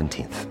May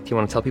 17th. Do you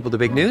want to tell people the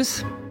big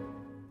news?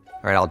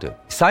 All right, I'll do it.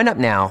 Sign up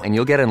now and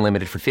you'll get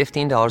unlimited for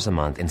 $15 a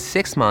month and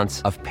 6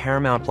 months of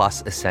Paramount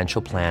Plus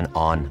Essential Plan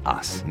on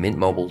us.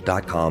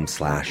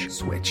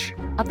 MintMobile.com/switch.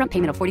 Upfront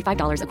payment of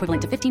 $45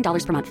 equivalent to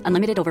 $15 per month.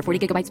 Unlimited over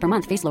 40 gigabytes per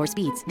month. Face lower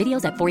speeds.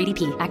 Videos at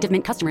 480p. Active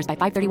Mint customers by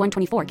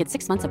 531.24 get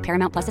 6 months of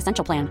Paramount Plus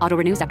Essential Plan. Auto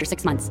renews after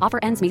 6 months. Offer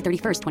ends May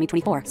 31st,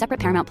 2024. Separate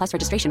Paramount Plus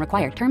registration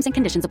required. Terms and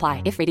conditions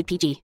apply if rated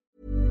PG.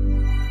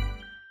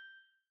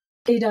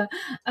 The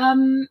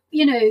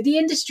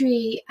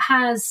industry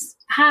has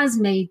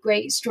made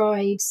great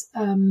strides,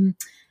 and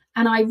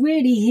I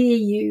really hear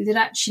you that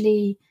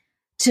actually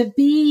to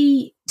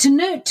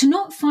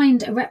not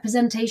find a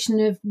representation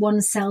of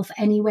oneself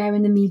anywhere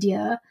in the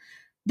media,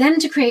 then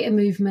to create a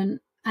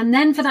movement, and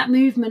then for that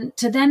movement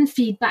to then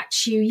feed back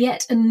to you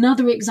yet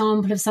another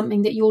example of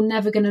something that you're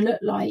never going to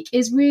look like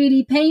is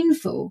really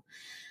painful,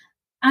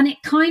 and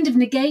it kind of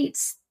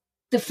negates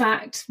the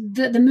fact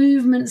that the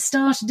movement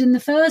started in the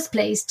first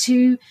place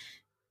to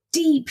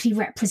deeply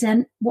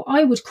represent what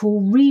I would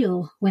call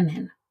real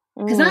women.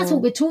 Because that's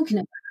what we're talking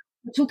about.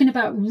 We're talking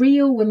about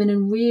real women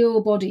and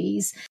real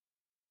bodies.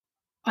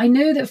 I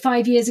know that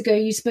 5 years ago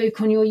you spoke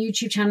on your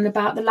YouTube channel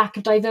about the lack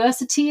of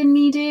diversity in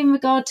media in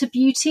regard to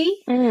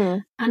beauty.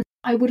 And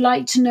I would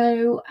like to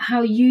know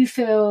how you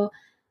feel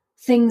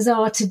things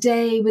are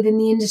today within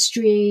the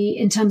industry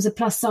in terms of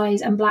plus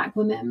size and Black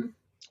women.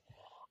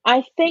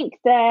 I think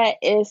there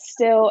is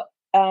still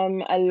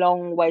a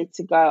long way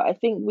to go. I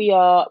think we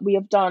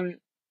have done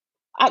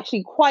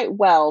actually quite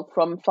well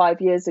from 5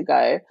 years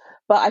ago,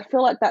 but I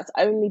feel like that's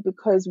only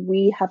because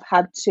we have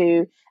had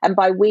to, and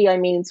by we I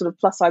mean sort of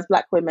plus size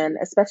Black women,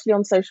 especially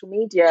on social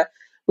media,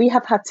 we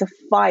have had to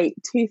fight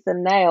tooth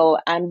and nail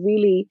and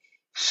really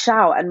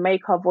shout and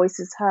make our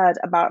voices heard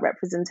about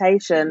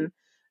representation.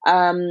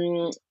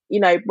 When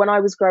I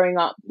was growing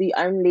up, the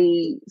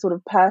only sort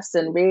of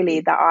person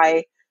really that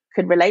I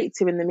could relate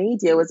to in the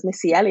media was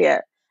Missy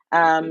Elliott,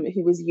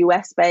 who was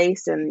US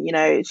based, and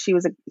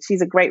she's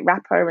a great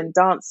rapper and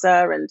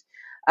dancer, and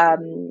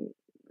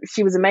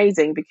she was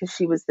amazing because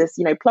she was this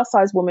plus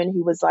size woman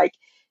who was like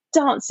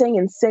dancing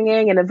and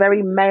singing in a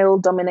very male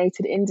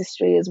dominated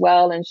industry as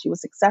well, and she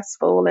was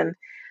successful, and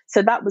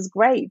so that was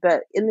great.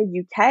 But in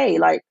the UK,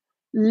 like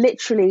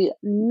literally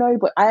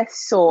nobody, I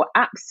saw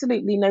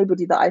absolutely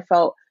nobody that I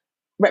felt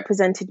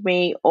represented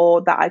me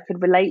or that I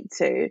could relate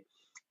to.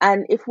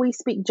 And if we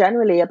speak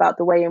generally about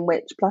the way in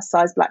which plus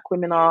size Black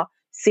women are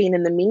seen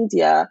in the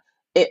media,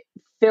 it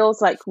feels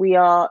like we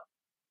are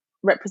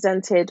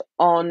represented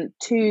on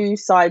two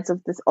sides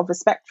of a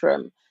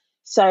spectrum.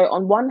 So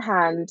on one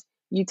hand,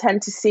 you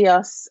tend to see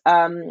us,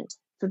 for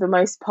the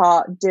most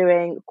part,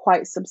 doing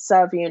quite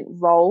subservient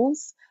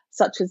roles,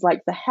 such as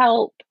like The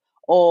Help,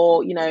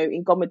 or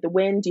in Gone with the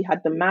Wind, you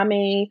had the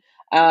mammy,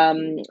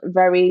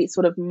 very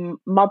sort of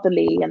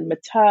motherly and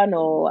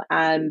maternal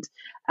and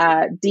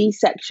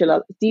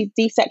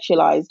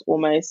desexualized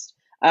almost,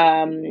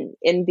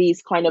 in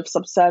these kind of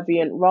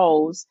subservient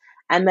roles.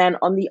 And then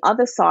on the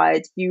other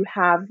side, you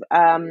have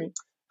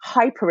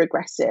hyper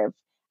aggressive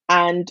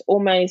and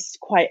almost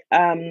quite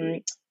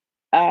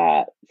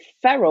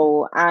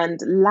feral and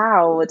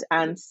loud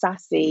and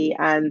sassy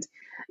and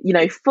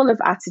full of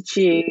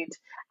attitude.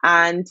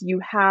 And you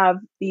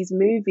have these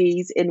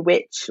movies in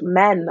which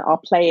men are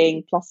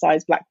playing plus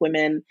size Black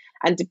women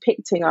and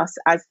depicting us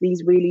as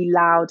these really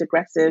loud,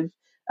 aggressive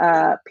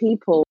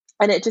people.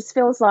 And it just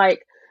feels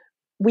like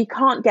we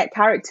can't get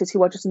characters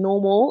who are just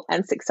normal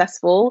and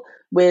successful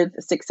with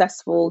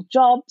successful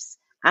jobs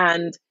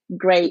and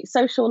great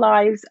social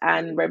lives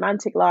and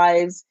romantic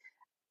lives.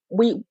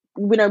 We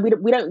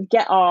don't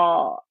get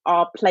our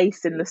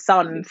place in the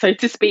sun, so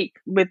to speak,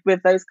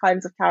 with those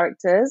kinds of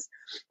characters.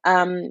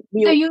 So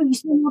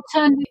you'll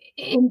turn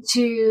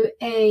into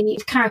a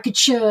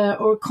caricature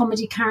or a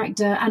comedy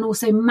character, and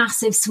also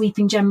massive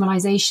sweeping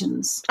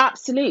generalizations.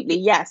 Absolutely,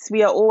 yes.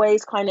 We are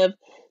always kind of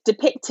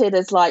depicted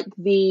as like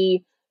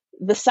the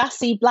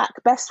sassy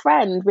Black best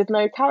friend with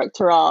no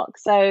character arc.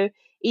 So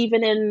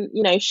even in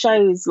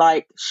shows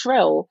like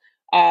Shrill,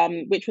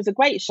 which was a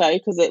great show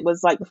because it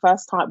was like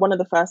one of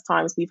the first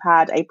times we've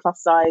had a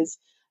plus size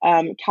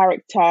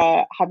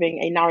character having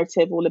a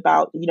narrative all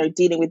about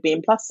dealing with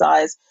being plus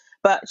size.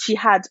 But she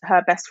had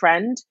her best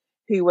friend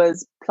who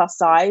was plus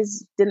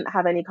size, didn't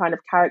have any kind of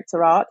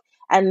character arc,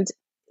 and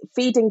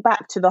feeding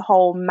back to the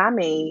whole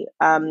mammy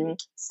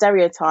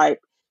stereotype,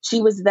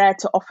 she was there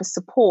to offer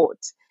support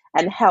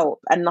and help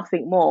and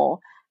nothing more.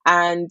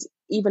 And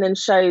even in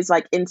shows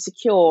like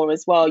Insecure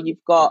as well,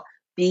 you've got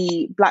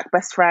the Black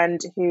best friend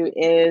who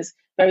is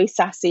very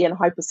sassy and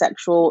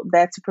hypersexual,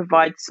 there to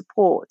provide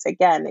support.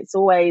 Again, it's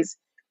always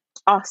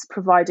us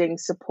providing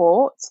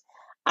support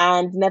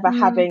and never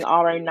having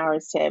our own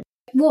narrative.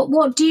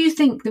 What do you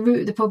think the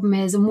root of the problem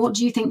is, and what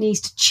do you think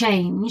needs to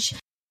change?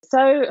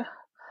 So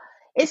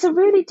it's a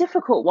really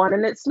difficult one,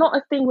 and it's not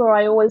a thing where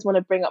I always want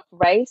to bring up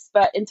race,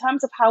 but in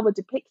terms of how we're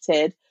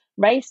depicted,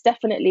 race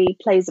definitely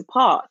plays a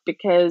part,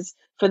 because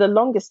for the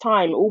longest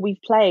time, all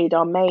we've played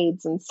are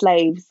maids and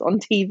slaves on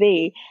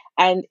TV.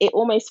 And it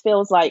almost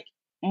feels like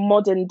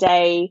modern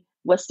day,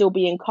 we're still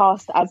being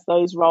cast as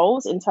those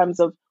roles in terms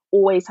of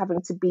always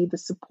having to be the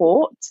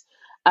support.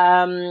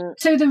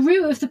 So the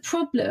root of the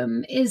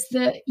problem is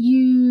that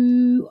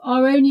you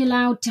are only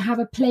allowed to have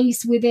a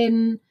place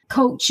within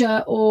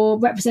culture or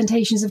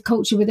representations of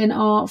culture within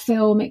art,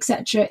 film,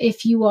 etc.,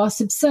 if you are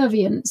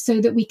subservient,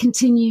 so that we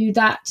continue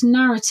that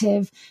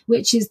narrative,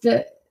 which is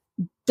that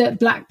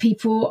Black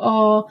people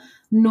are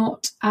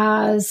not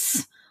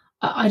as,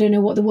 I don't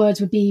know what the words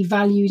would be,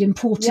 valued,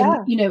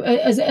 important,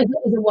 as a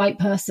white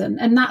person.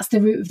 And that's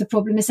the root of the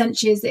problem,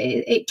 essentially, is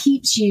that it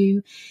keeps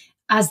you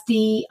as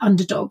the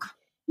underdog.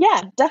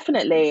 Yeah,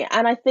 definitely.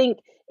 And I think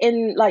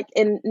in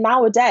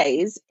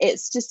nowadays,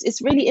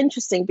 it's really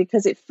interesting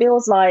because it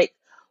feels like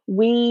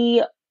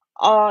we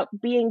are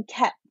being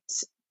kept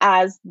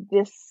as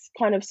this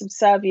kind of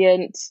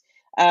subservient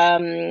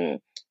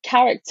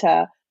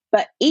character.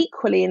 But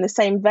equally, in the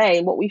same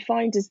vein, what we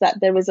find is that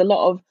there is a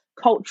lot of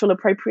cultural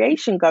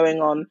appropriation going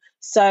on.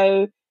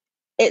 So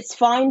it's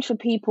fine for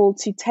people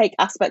to take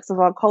aspects of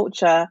our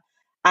culture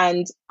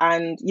and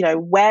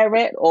wear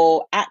it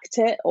or act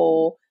it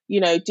or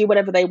do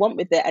whatever they want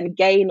with it and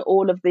gain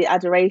all of the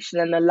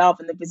adoration and the love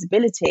and the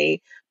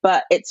visibility,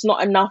 but it's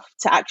not enough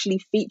to actually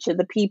feature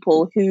the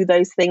people who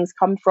those things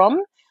come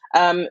from,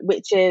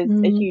 which is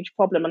a huge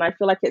problem. And I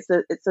feel like it's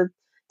a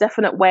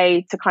definite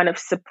way to kind of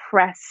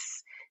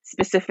suppress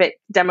specific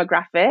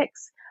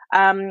demographics.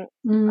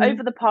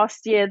 Over the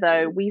past year,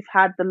 though, we've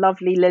had the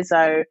lovely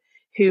Lizzo,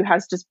 who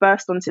has just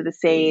burst onto the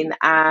scene,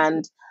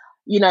 and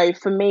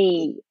for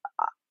me,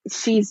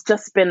 she's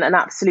just been an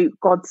absolute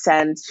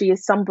godsend. She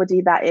is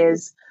somebody that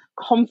is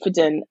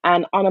confident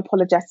and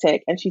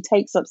unapologetic, and she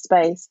takes up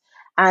space.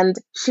 And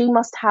she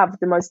must have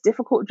the most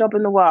difficult job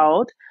in the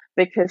world,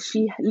 because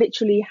she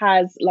literally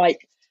has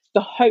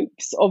the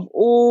hopes of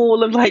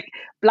all of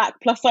Black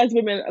plus size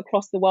women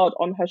across the world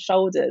on her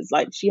shoulders.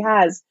 She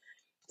has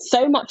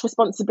so much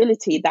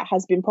responsibility that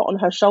has been put on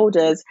her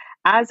shoulders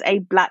as a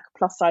Black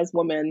plus size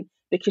woman,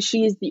 because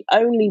she is the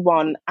only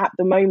one at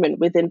the moment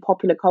within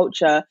popular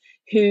culture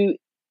who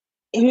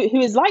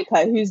is like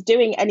her, who's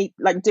doing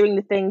doing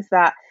the things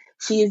that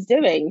she is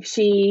doing.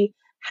 She's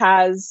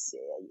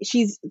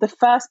the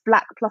first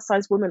Black plus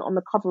size woman on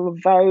the cover of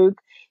Vogue.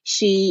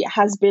 She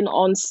has been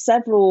on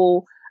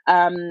several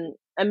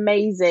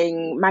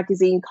amazing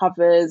magazine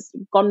covers,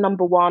 gone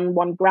number one,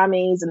 won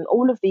Grammys and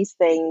all of these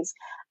things.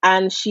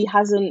 And she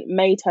hasn't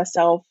made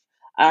herself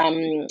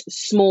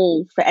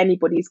small for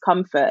anybody's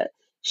comfort.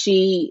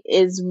 She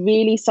is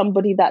really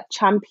somebody that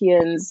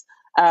champions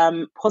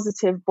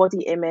positive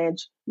body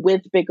image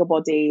with bigger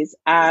bodies.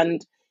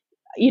 And,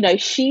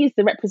 she's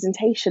the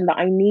representation that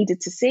I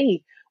needed to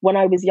see when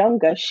I was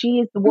younger. She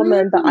is the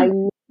woman that I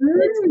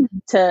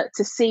needed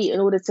to see in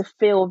order to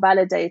feel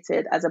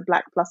validated as a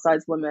Black plus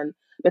size woman.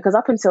 Because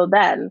up until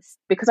then,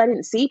 because I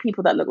didn't see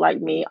people that look like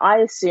me, I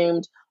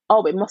assumed,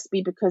 oh, it must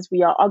be because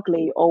we are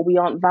ugly or we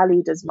aren't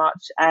valued as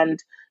much. And,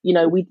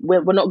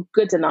 we're not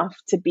good enough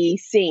to be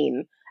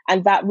seen.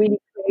 And that really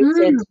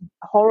created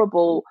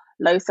horrible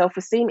low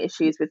self-esteem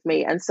issues with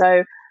me. And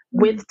so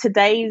with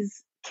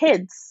today's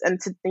kids and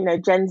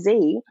Gen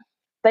Z,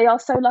 they are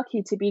so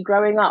lucky to be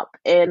growing up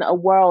in a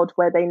world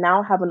where they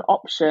now have an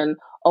option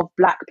of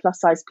Black plus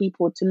size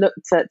people to look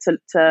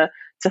to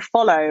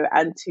follow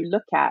and to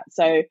look at.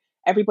 So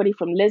everybody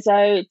from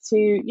Lizzo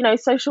to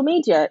social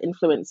media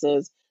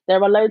influencers,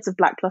 there are loads of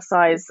Black plus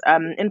size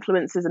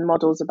influencers and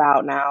models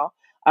about now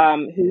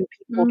who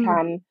people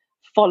can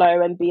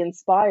follow and be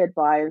inspired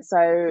by. And so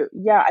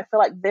I feel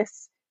like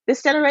this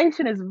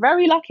generation is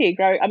very lucky.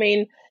 I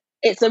mean,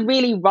 it's a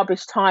really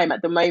rubbish time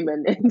at the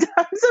moment in terms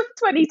of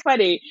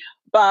 2020,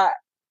 but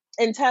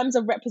in terms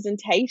of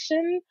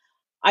representation,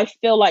 I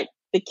feel like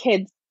the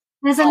kids,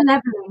 there's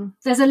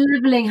a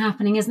leveling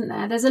happening, isn't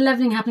there? There's a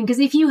leveling happening, because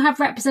if you have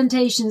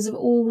representations of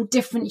all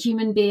different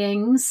human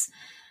beings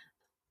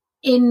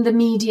in the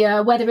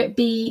media, whether it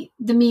be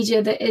the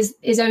media that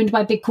is owned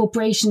by big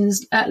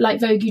corporations like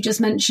Vogue you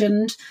just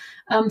mentioned,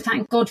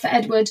 thank God for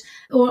Edward,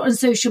 or on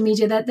social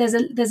media, that there's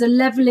a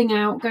leveling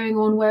out going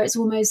on where it's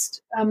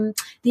almost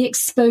the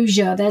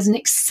exposure. There's an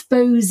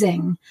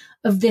exposing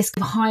of this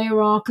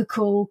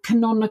hierarchical,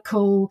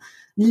 canonical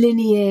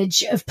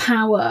lineage of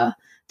power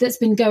that's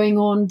been going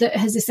on, that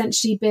has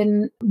essentially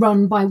been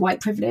run by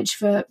white privilege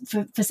for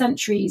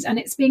centuries, and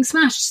it's being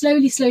smashed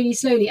slowly.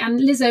 And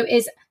Lizzo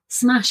is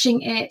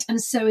smashing it,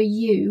 and so are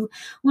you.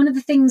 One of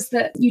the things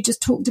that you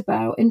just talked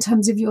about in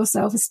terms of your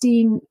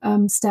self-esteem,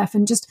 Steph,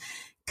 and just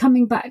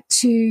coming back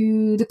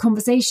to the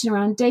conversation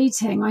around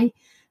dating,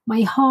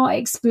 my heart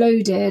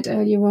exploded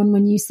earlier on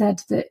when you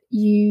said that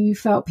you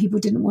felt people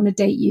didn't want to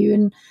date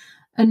you,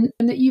 and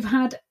that you've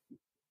had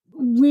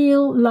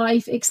real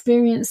life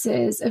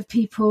experiences of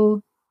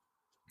people,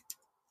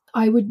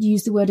 I would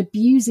use the word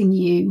abusing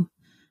you,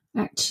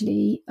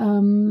 actually,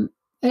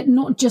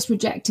 not just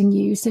rejecting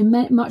you, so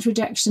much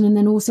rejection, and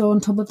then also on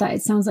top of that,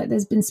 it sounds like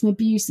there's been some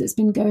abuse that's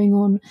been going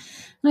on.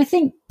 And I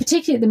think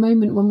particularly at the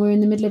moment when we're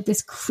in the middle of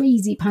this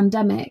crazy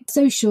pandemic,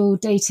 social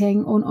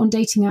dating on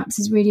dating apps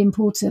is really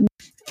important.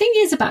 The thing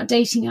is about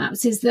dating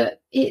apps is that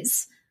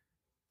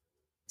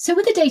so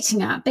with a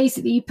dating app,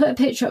 basically you put a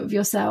picture up of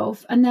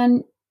yourself, and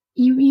then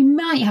you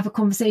might have a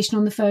conversation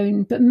on the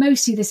phone, but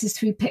mostly this is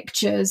through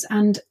pictures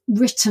and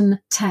written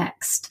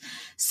text.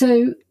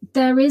 So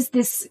there is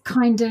this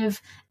kind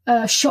of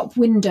shop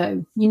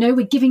window.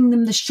 We're giving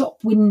them the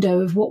shop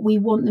window of what we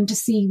want them to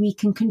see. We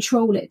can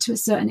control it to a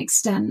certain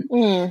extent.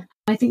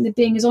 I think that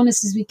being as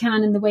honest as we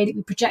can in the way that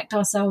we project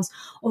ourselves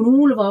on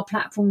all of our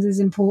platforms is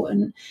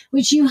important,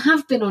 which you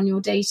have been on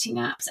your dating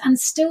apps, and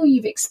still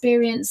you've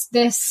experienced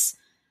this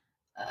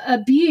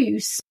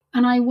abuse.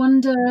 And I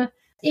wonder,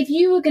 if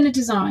you were going to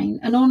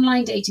design an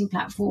online dating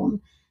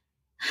platform,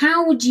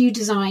 how would you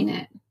design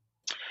it?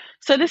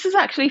 So this is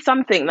actually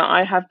something that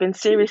I have been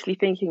seriously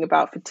thinking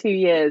about for 2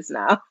 years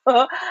now.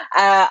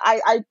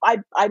 I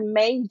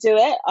may do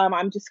it.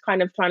 I'm just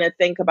kind of trying to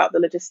think about the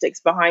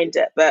logistics behind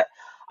it. But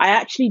I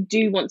actually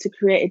do want to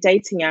create a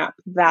dating app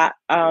that,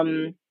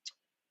 for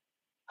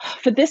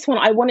this one,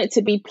 I want it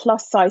to be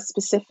plus size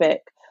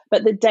specific.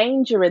 But the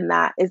danger in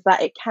that is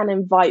that it can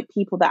invite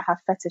people that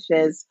have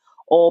fetishes,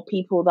 or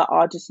people that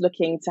are just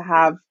looking to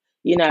have,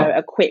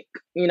 a quick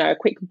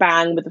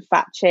bang with a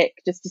fat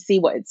chick just to see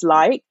what it's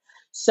like.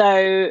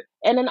 So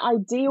in an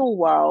ideal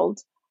world,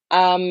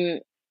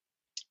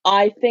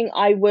 I think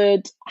I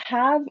would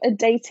have a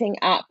dating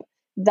app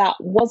that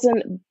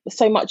wasn't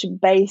so much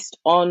based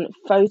on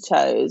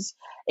photos.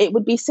 It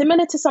would be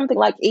similar to something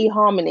like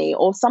eHarmony,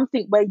 or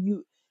something where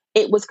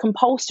it was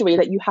compulsory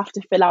that you have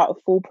to fill out a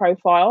full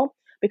profile,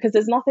 because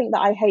there's nothing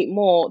that I hate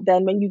more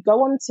than when you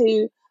go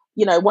onto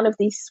one of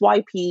these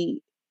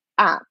swipey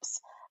apps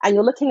and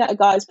you're looking at a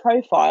guy's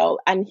profile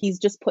and he's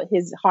just put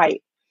his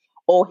height,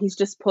 or he's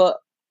just put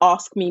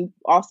ask me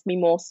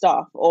more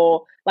stuff,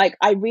 or like,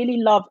 I really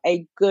love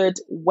a good,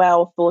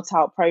 well thought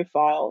out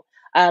profile.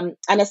 And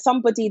as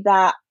somebody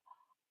that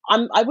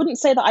I wouldn't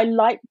say that I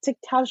like to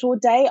casual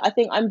date. I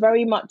think I'm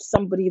very much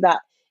somebody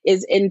that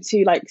is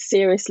into like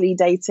seriously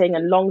dating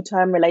and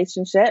long-term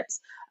relationships,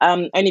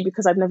 only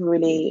because I've never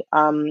really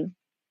had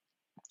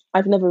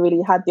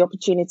the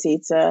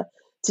opportunity to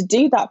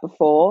do that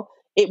before.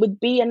 It would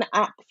be an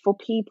app for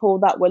people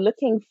that were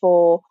looking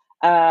for,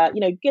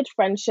 good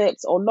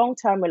friendships or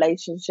long-term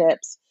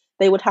relationships.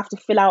 They would have to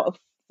fill out a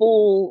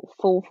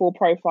full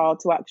profile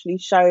to actually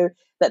show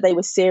that they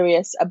were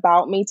serious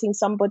about meeting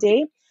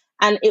somebody.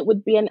 And it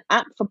would be an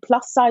app for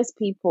plus size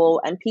people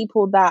and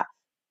people that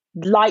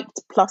liked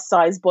plus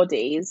size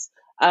bodies,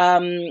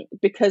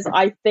 because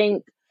I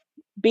think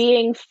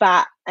being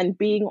fat and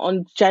being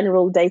on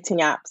general dating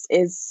apps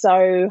is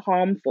so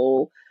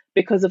harmful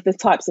because of the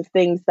types of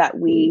things that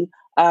we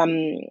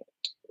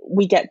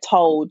get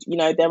told.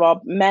 There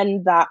are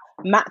men that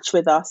match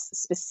with us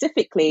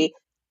specifically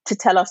to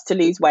tell us to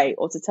lose weight,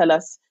 or to tell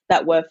us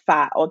that we're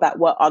fat or that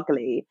we're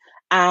ugly.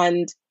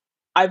 And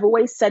I've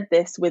always said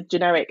this with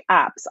generic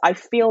apps. I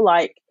feel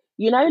like,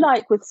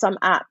 like with some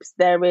apps,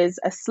 there is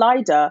a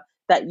slider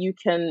that you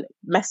can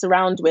mess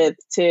around with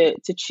to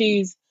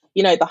choose,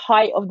 the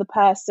height of the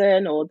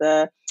person, or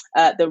the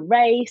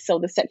race, or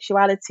the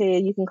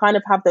sexuality. You can kind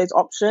of have those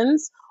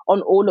options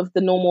on all of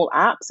the normal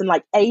apps, and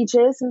like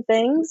ages and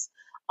things.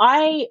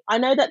 I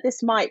know that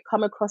this might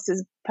come across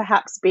as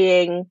perhaps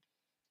being,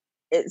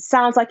 it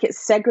sounds like it's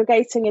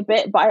segregating a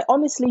bit, but I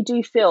honestly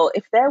do feel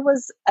if there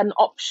was an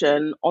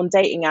option on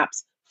dating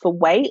apps for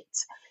weight,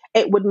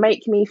 it would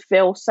make me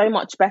feel so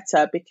much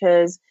better,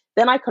 because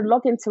then I could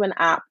log into an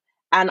app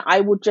and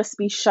I would just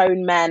be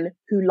shown men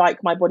who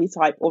like my body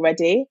type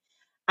already.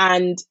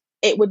 And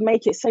it would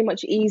make it so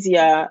much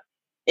easier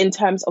in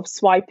terms of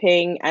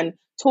swiping and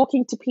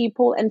talking to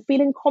people and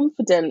feeling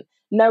confident,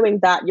 knowing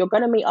that you're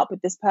going to meet up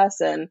with this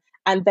person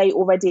and they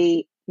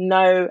already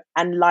know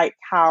and like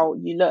how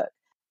you look.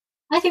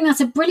 I think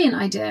that's a brilliant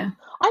idea.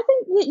 I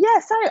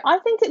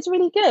think it's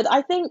really good.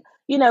 I think,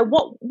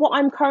 what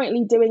I'm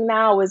currently doing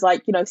now is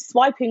like,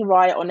 swiping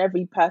right on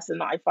every person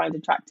that I find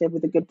attractive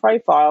with a good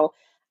profile,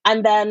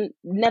 and then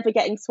never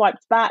getting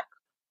swiped back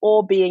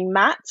or being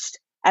matched,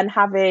 and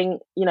having,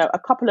 a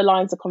couple of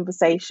lines of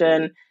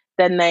conversation.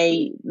 Then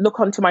they look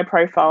onto my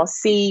profile,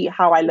 see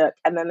how I look,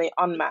 and then they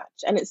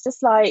unmatch. And it's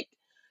just like,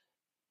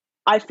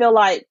 I feel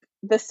like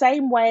the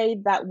same way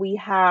that we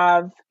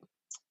have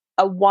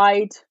a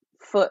wide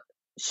foot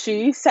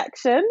shoe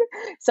section.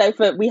 So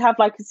we have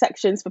like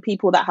sections for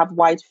people that have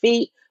wide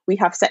feet. We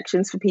have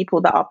sections for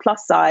people that are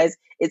plus size.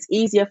 It's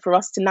easier for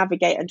us to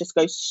navigate and just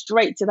go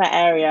straight to that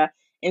area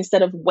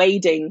instead of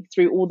wading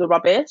through all the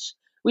rubbish.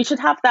 We should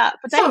have that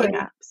for dating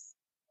apps.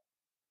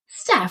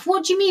 Steph,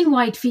 what do you mean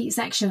wide feet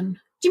section?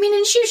 Do you mean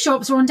in shoe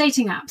shops or on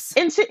dating apps?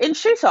 In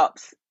shoe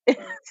shops.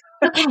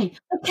 Okay.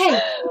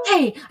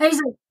 I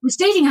was like, which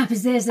dating app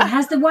is this that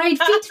has the wide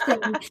feet thing?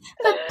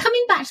 But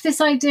coming back to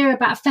this idea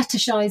about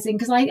fetishizing,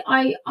 because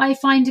I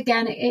find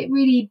again it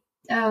really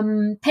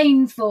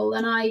painful,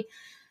 and I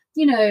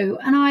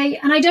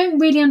don't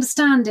really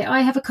understand it.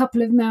 I have a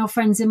couple of male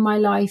friends in my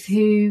life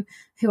who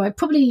I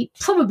probably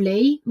I'm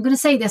going to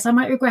say this, I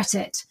might regret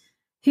it,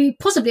 who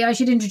possibly I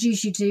should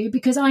introduce you to,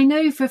 because I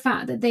know for a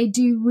fact that they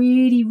do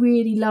really,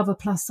 really love a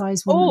plus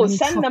size woman. Oh,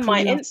 send them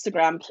my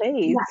Instagram,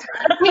 please.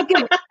 Yeah. Okay,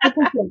 good.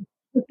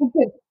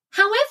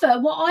 However,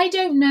 what I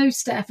don't know,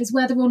 Steph, is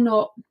whether or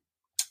not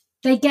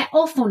they get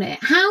off on it.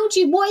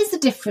 What is the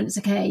difference,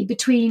 okay,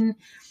 between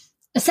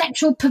a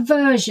sexual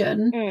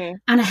perversion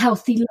and a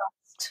healthy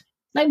lust?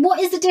 Like, what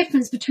is the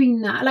difference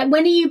between that? Like,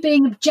 when are you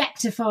being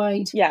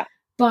objectified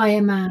by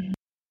a man?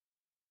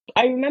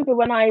 I remember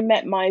when I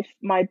met my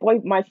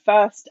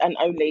first and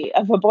only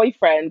ever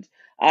boyfriend,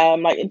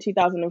 like in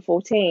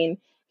 2014,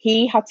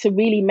 he had to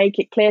really make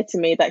it clear to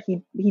me that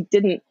he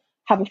didn't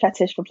have a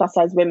fetish for plus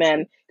size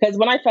women. Because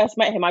when I first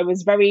met him, I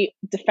was very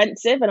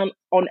defensive and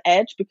on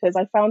edge, because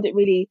I found it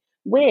really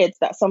weird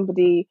that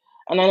somebody,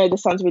 and I know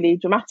this sounds really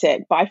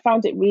dramatic, but I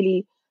found it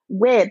really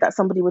weird that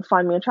somebody would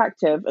find me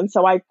attractive. And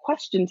so I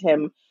questioned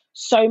him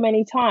so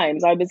many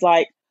times. I was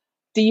like,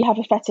 do you have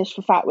a fetish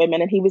for fat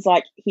women? And he was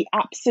like, he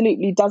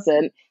absolutely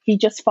doesn't. He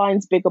just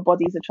finds bigger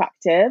bodies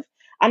attractive.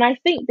 And I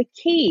think the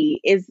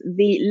key is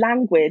the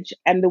language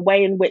and the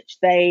way in which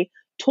they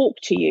talk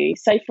to you.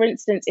 So, for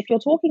instance, if you're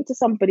talking to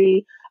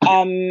somebody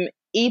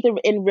either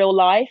in real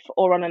life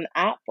or on an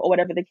app or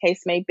whatever the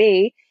case may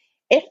be,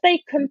 if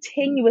they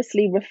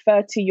continuously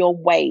refer to your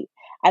weight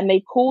and they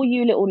call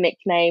you little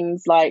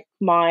nicknames like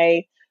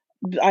my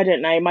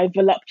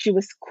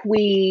voluptuous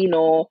queen,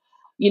 or,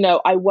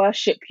 I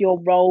worship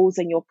your rolls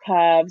and your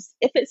curves.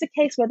 If it's a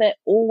case where they're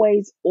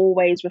always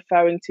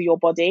referring to your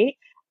body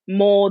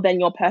more than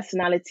your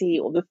personality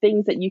or the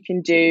things that you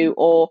can do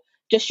or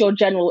just your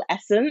general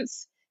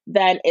essence,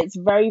 then it's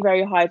very,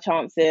 very high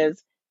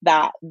chances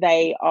that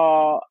they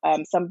are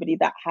somebody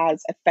that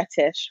has a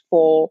fetish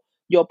for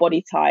your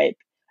body type.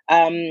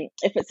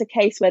 If it's a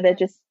case where they're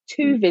just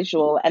too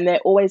visual and they're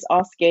always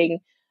asking,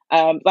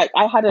 like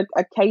I had an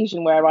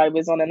occasion where I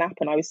was on an app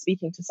and I was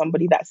speaking to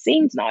somebody that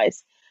seemed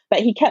nice, but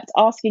he kept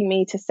asking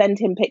me to send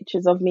him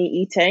pictures of me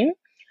eating.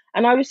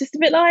 And I was just a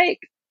bit like,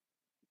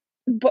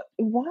 but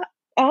what?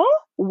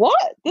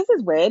 What? This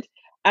is weird.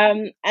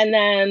 And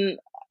then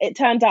it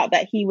turned out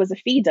that he was a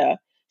feeder.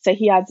 So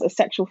he has a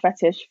sexual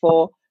fetish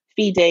for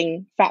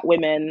feeding fat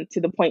women to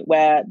the point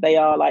where they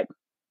are like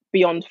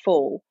beyond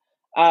full.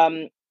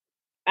 And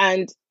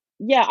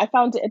yeah, I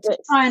found it a bit.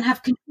 Try and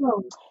have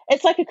control.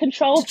 It's like a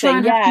control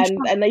thing, yeah,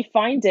 and they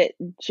find it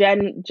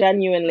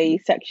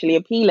genuinely sexually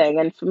appealing.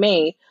 And for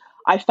me,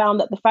 I found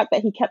that the fact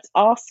that he kept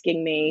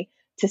asking me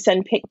to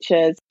send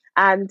pictures,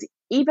 and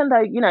even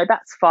though,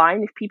 that's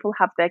fine if people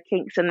have their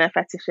kinks and their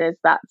fetishes,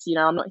 that's,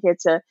 I'm not here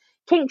to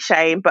kink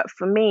shame, but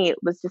for me, it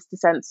was just a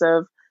sense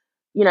of,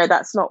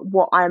 that's not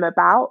what I'm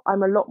about.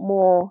 I'm a lot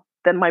more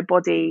than my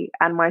body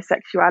and my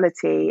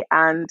sexuality.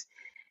 And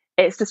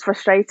it's just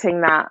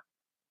frustrating that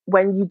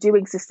when you do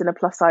exist in a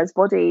plus size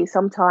body,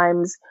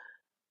 sometimes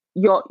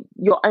you're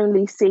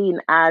only seen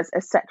as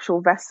a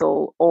sexual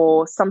vessel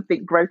or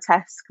something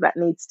grotesque that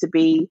needs to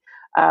be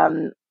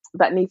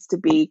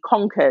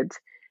conquered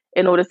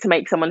in order to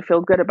make someone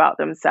feel good about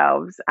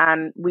themselves.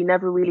 And we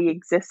never really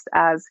exist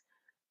as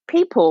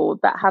people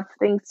that have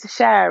things to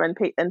share and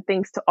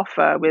things to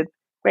offer with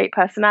great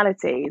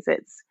personalities.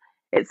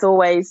 It's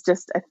always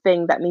just a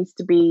thing that needs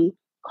to be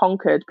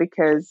conquered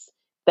because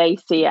they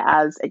see it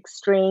as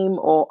extreme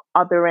or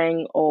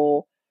othering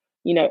or,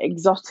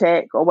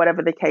 exotic or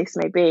whatever the case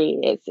may be.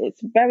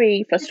 It's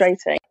very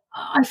frustrating.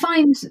 I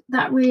find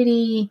that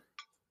really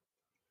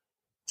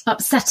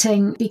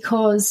upsetting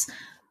because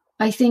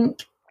I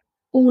think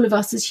all of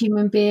us as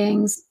human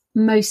beings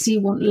mostly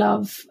want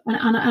love,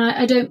 and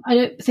I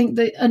don't think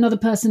that another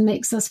person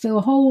makes us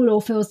feel whole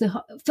or fills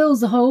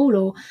the hole,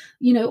 or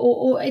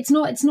or it's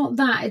not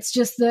that. It's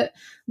just that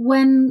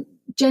when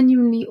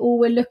genuinely all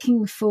we're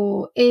looking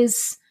for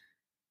is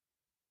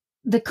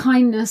the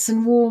kindness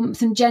and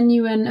warmth and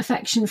genuine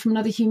affection from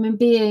another human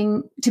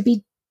being, to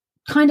be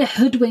kind of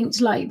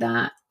hoodwinked like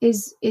that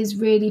is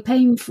really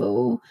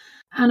painful.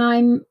 And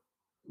I'm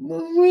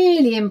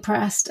really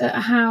impressed at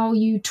how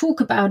you talk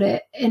about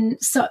it in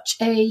such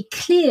a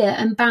clear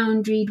and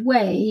boundaried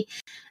way.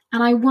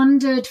 And I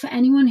wondered, for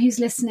anyone who's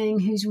listening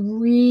who's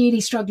really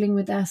struggling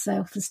with their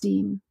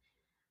self-esteem,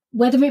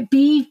 whether it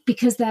be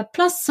because they're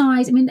plus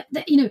size, I mean,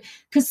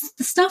 because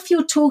the stuff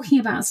you're talking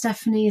about,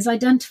 Stephanie, is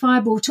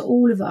identifiable to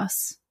all of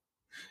us.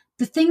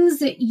 The things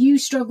that you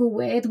struggle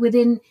with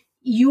within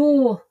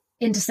your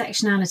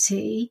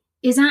intersectionality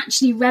is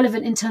actually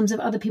relevant in terms of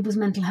other people's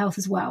mental health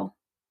as well,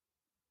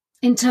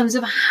 in terms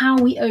of how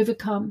we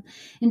overcome,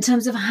 in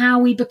terms of how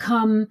we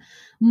become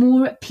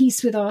more at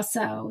peace with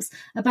ourselves,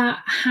 about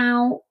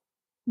how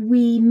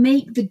we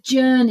make the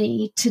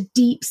journey to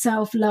deep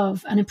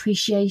self-love and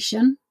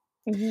appreciation.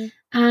 Mm-hmm.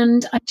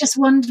 And I just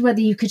wondered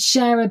whether you could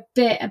share a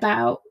bit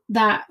about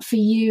that for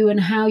you and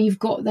how you've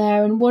got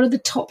there, and what are the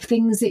top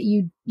things that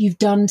you've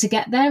done to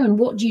get there, and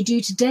what do you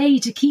do today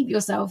to keep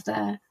yourself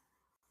there?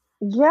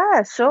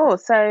 Yeah, sure.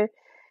 So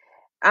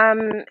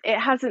it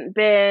hasn't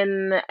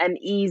been an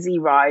easy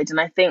ride. And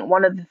I think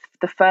one of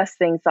the first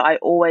things that I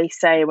always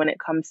say when it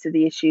comes to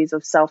the issues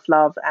of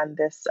self-love and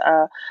this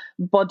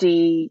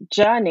body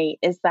journey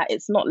is that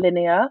it's not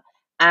linear.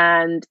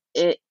 And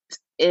it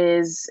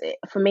is,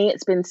 for me,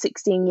 it's been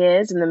 16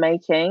 years in the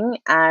making,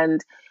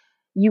 and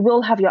you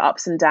will have your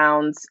ups and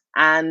downs,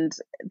 and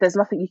there's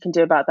nothing you can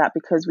do about that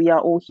because we are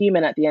all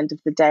human at the end of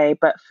the day.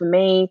 But for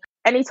me,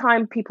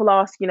 anytime people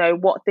ask,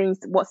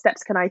 what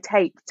steps can I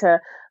take to,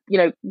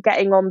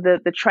 getting on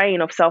the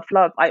train of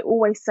self-love, I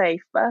always say,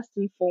 first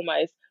and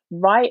foremost,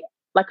 write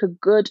like a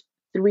good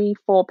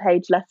 3-4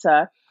 page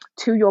letter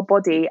to your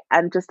body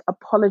and just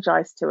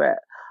apologize to it.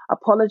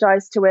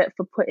 Apologize to it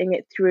for putting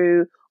it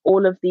through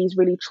all of these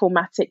really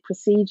traumatic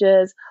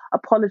procedures.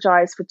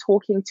 Apologize for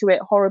talking to it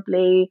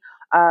horribly.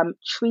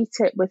 Treat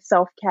it with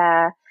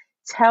self-care.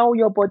 Tell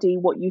your body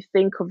what you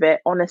think of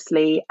it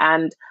honestly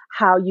and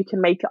how you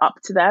can make it up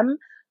to them.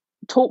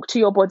 Talk to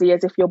your body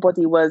as if your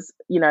body was,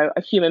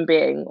 a human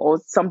being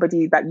or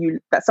somebody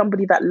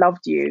that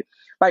loved you.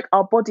 Like,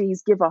 our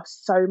bodies give us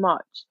so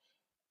much.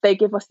 They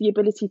give us the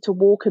ability to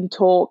walk and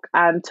talk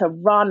and to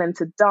run and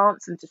to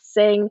dance and to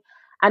sing.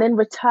 And in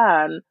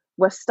return,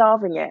 we're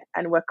starving it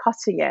and we're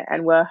cutting it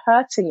and we're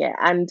hurting it.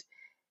 And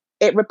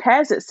it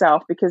repairs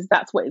itself because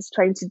that's what it's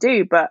trained to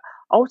do. But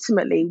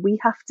ultimately, we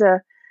have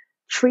to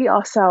treat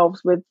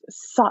ourselves with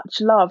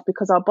such love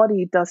because our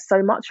body does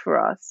so much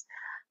for us.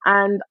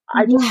 And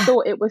I just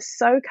thought it was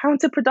so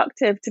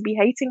counterproductive to be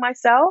hating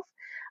myself.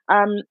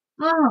 But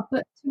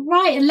to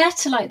write a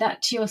letter like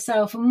that to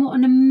yourself, and what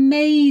an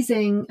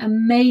amazing,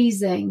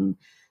 amazing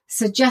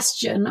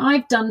suggestion.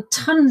 I've done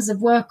tons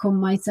of work on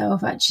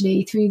myself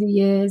actually through the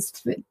years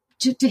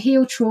to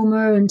heal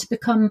trauma and to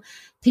become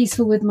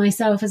peaceful with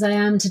myself as I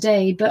am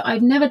today. But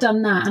I've never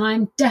done that, and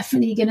I'm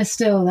definitely going to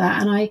steal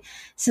that. And I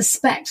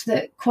suspect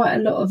that quite a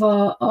lot of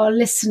our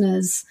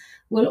listeners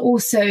will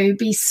also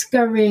be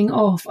scurrying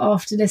off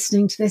after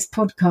listening to this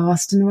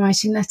podcast and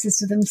writing letters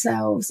to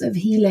themselves of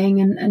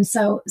healing and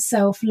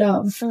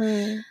self-love.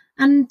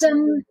 And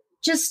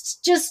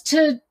just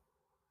to,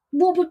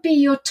 what would be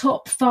your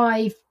top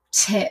 5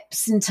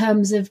 tips in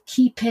terms of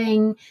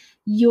keeping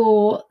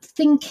your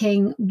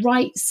thinking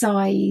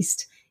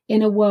right-sized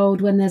in a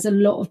world when there's a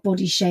lot of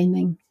body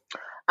shaming?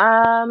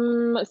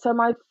 So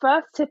my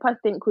first tip, I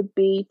think, would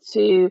be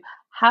to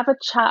have a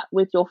chat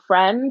with your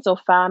friends or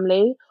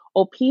family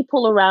or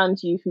people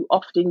around you who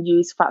often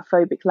use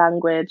fatphobic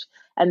language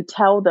and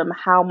tell them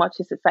how much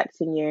it's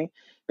affecting you.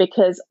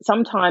 Because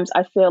sometimes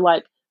I feel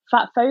like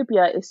fat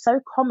phobia is so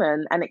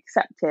common and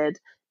accepted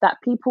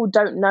that people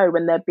don't know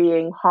when they're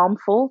being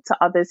harmful to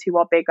others who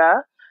are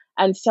bigger.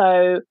 And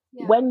so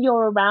when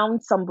you're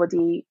around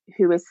somebody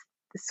who is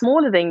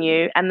smaller than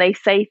you and they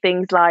say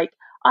things like,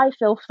 I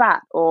feel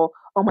fat, or,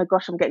 oh my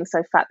gosh, I'm getting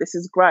so fat, this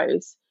is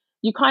gross,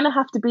 you kind of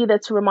have to be there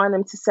to remind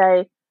them to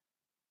say,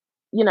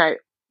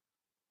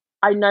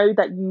 I know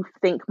that you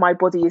think my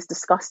body is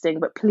disgusting,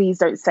 but please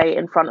don't say it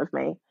in front of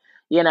me.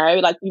 You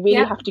really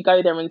have to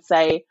go there and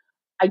say,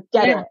 I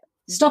get it.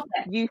 Stop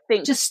it. You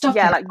think, just stop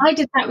it. I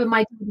did that with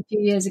my dad a few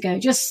years ago.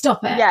 Just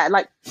stop it. Yeah,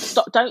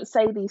 stop. Don't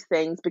say these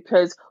things,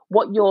 because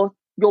what you're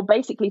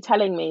basically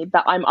telling me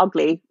that I'm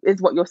ugly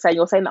is what you're saying.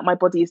 You're saying that my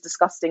body is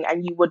disgusting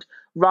and you would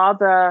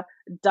rather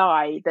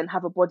die than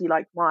have a body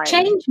like mine.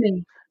 Change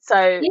me. So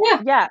I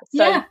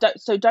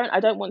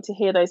don't want to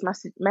hear those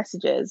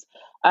messages.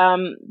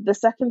 The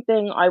second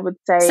thing I would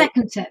say,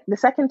 the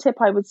second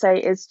tip I would say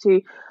is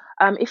to,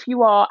 if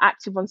you are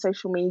active on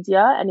social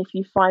media and if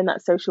you find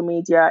that social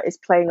media is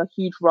playing a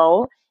huge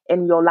role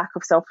in your lack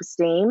of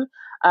self-esteem,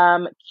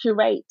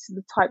 curate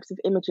the types of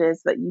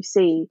images that you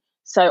see.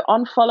 So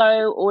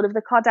unfollow all of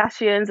the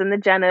Kardashians and the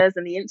Jenners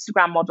and the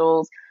Instagram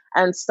models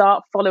and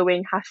start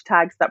following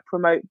hashtags that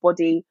promote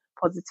body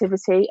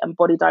positivity and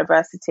body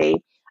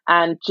diversity.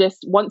 And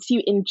just once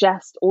you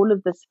ingest all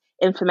of this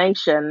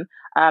information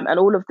and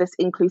all of this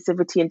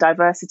inclusivity and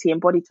diversity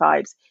and body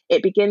types,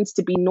 it begins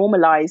to be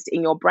normalized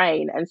in your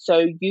brain. And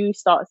so you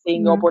start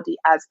seeing your body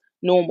as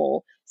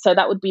normal. So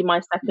that would be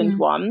my second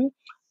one.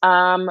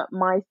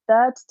 My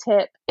third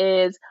tip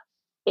is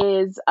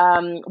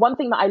one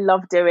thing that I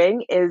love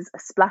doing is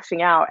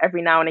splashing out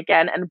every now and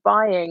again and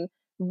buying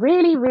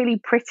really, really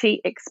pretty,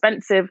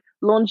 expensive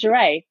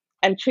lingerie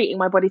and treating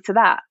my body to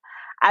that.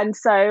 And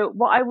so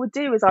what I would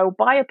do is I will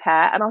buy a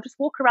pair and I'll just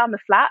walk around the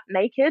flat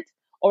naked,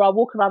 or I'll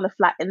walk around the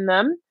flat in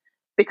them,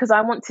 because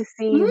I want to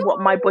see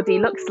what my body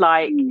looks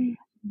like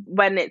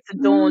when it's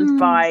adorned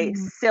by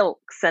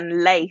silks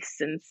and lace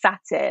and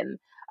satin,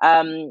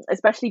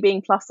 especially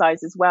being plus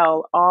size as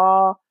well.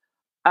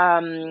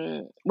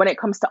 When it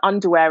comes to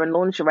underwear and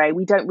lingerie,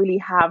 we don't really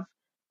have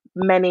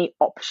many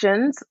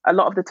options. A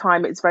lot of the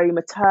time it's very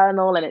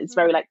maternal and it's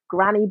very like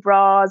granny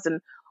bras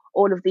and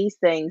all of these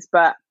things.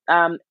 But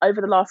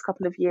over the last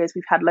couple of years,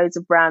 we've had loads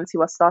of brands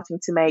who are starting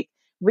to make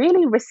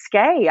really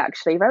risque,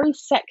 actually, very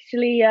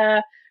sexually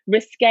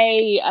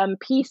risque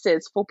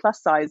pieces for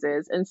plus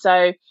sizes. And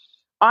so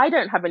I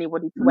don't have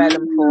anybody to wear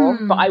them for,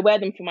 but I wear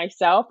them for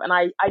myself. And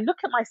I look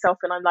at myself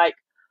and I'm like,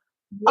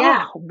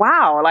 oh,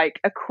 wow, like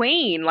a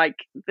queen, like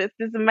this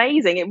is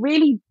amazing. It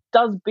really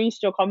does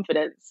boost your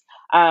confidence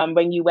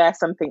when you wear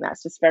something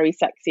that's just very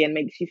sexy and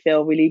makes you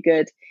feel really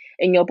good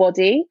in your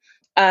body.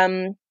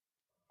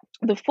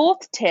 The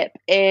fourth tip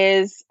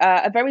is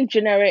a very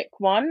generic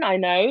one, I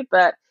know,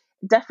 but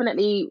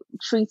definitely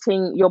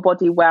treating your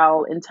body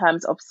well in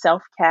terms of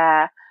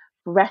self-care,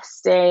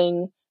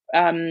 resting,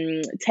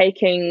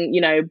 taking,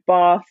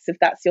 baths if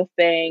that's your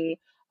thing,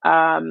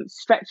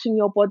 stretching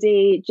your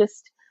body,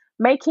 just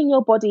making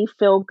your body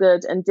feel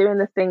good and doing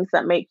the things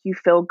that make you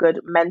feel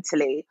good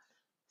mentally.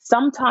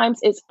 Sometimes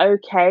it's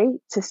okay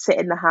to sit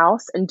in the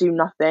house and do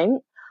nothing.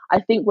 I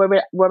think we're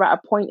at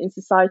a point in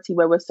society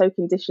where we're so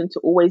conditioned to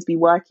always be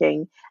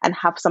working and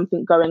have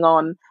something going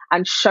on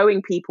and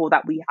showing people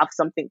that we have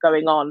something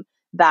going on,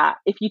 that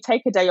if you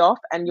take a day off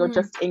and you're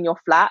just in your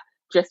flat,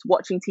 just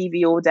watching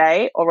TV all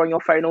day or on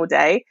your phone all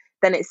day,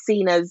 then it's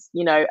seen as,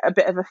 you know, a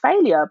bit of a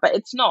failure, but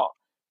it's not.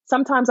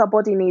 Sometimes our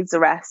body needs a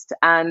rest,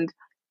 and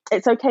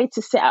it's okay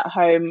to sit at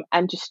home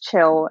and just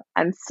chill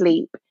and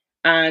sleep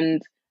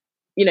and,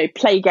 you know,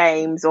 play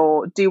games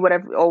or do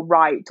whatever, or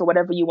write or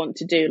whatever you want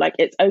to do. Like,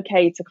 it's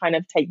okay to kind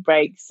of take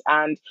breaks,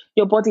 and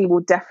your body will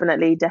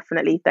definitely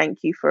thank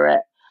you for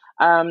it.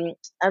 And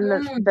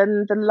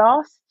then the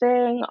last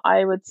thing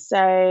I would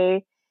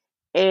say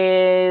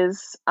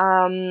is,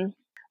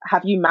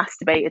 have you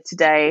masturbated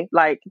today?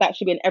 Like, that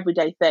should be an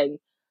everyday thing,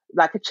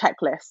 like a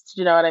checklist.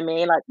 Do you know what I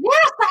mean? Like,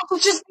 yes, that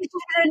would just be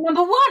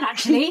number one,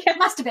 actually.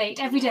 Masturbate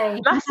every day.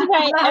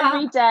 Masturbate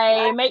every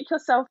day. Make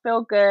yourself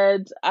feel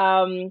good.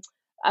 Find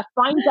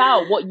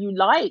out what you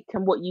like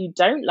and what you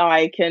don't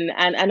like, and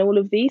all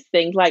of these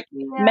things. Like,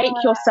 make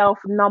yourself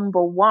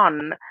number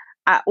one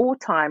at all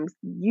times.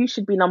 You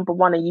should be number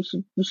one, and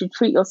you should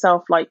treat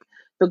yourself like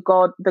the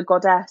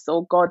goddess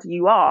or god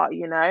you are,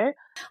 you know.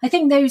 I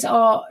think those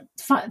are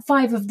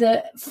 5 of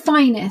the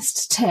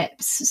finest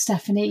tips,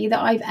 Stephanie, that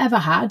I've ever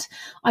had.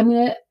 I'm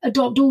going to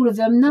adopt all of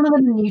them. None of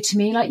them are new to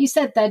me. Like you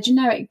said, they're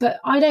generic, but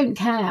I don't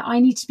care. I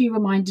need to be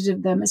reminded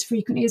of them as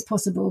frequently as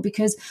possible,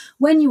 because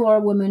when you are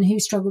a woman who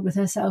struggled with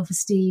her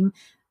self-esteem,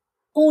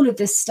 all of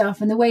this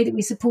stuff and the way that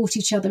we support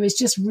each other is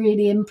just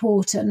really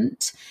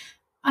important.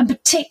 I'm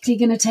particularly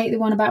going to take the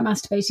one about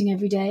masturbating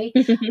every day.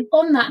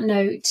 On that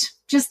note,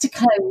 just to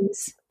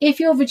close, if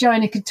your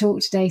vagina could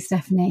talk today,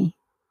 Stephanie,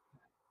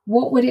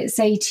 what would it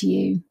say to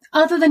you?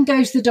 Other than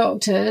go to the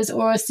doctors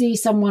or see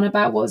someone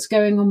about what's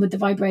going on with the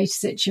vibrator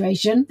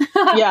situation.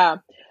 Yeah.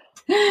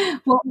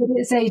 What would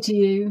it say to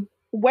you?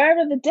 Where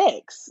are the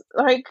dicks?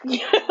 Like, you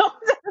know,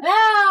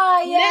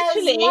 yes,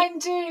 literally, mine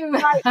too.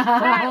 Like,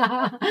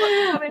 what's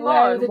going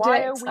on?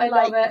 Why are we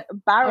like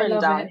barren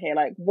down here?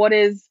 Like, what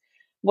is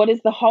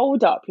the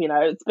hold up? You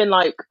know, it's been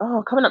like,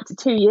 coming up to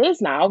 2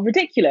 years now.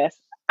 Ridiculous.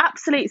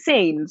 Absolute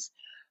scenes.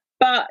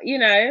 But, you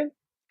know,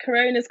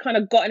 Corona's kind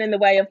of gotten in the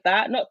way of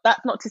that.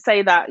 Not to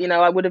say that, you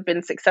know, I would have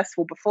been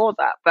successful before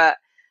that, but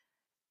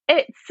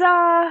it's been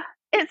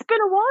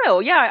a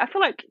while. Yeah, I feel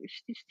like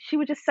she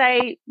would just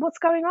say, what's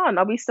going on?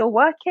 Are we still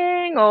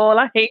working? Or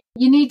like...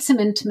 You need some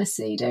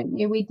intimacy, don't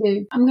you? We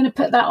do. I'm going to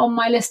put that on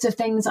my list of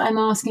things I'm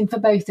asking for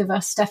both of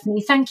us,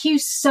 Stephanie. Thank you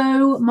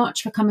so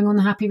much for coming on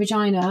The Happy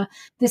Vagina.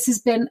 This has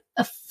been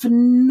a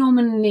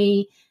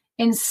phenomenally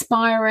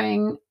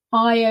inspiring,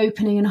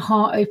 eye-opening and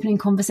heart-opening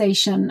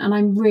conversation, and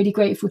I'm really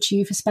grateful to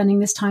you for spending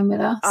this time with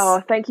us.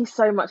 Oh, thank you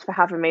so much for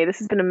having me. This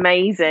has been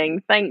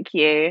amazing. Thank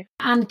you.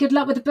 And good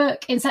luck with the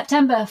book in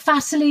September.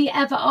 Fattily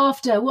Ever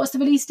After. What's the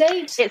release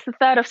date? It's the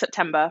 3rd of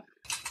September.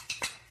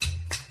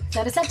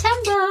 3rd of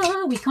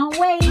September. We can't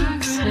wait.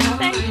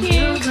 Thank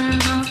you.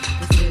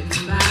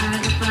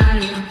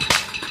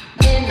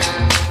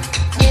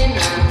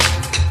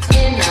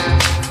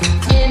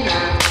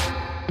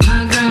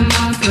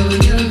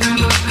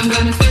 I'm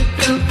gonna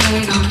set your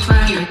plate on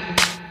fire.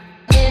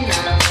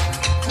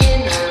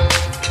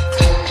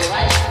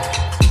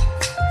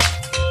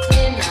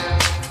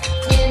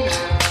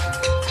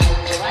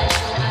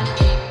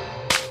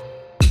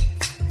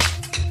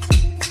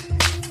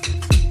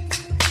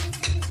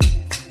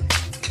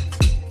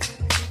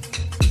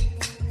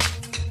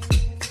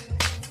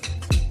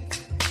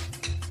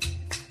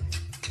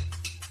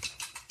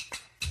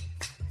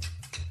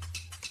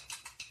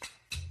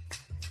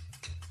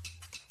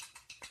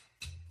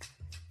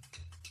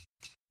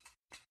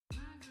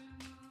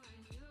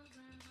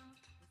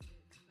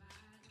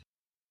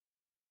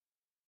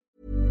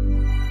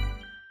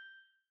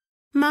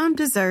 Mom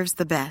deserves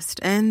the best,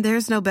 and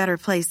there's no better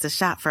place to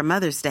shop for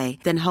Mother's Day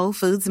than Whole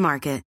Foods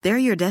Market. They're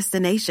your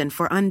destination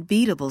for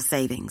unbeatable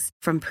savings,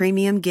 from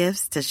premium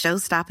gifts to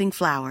show-stopping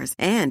flowers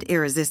and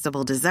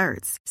irresistible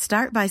desserts.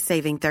 Start by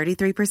saving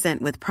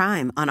 33% with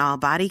Prime on all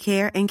body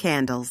care and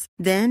candles.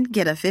 Then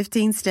get a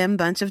 15-stem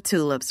bunch of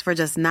tulips for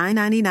just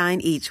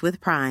 $9.99 each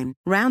with Prime.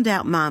 Round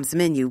out Mom's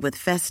menu with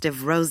festive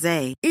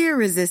rosé,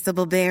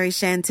 irresistible berry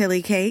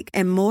chantilly cake,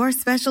 and more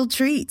special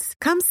treats.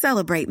 Come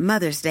celebrate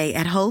Mother's Day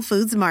at Whole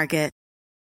Foods Market.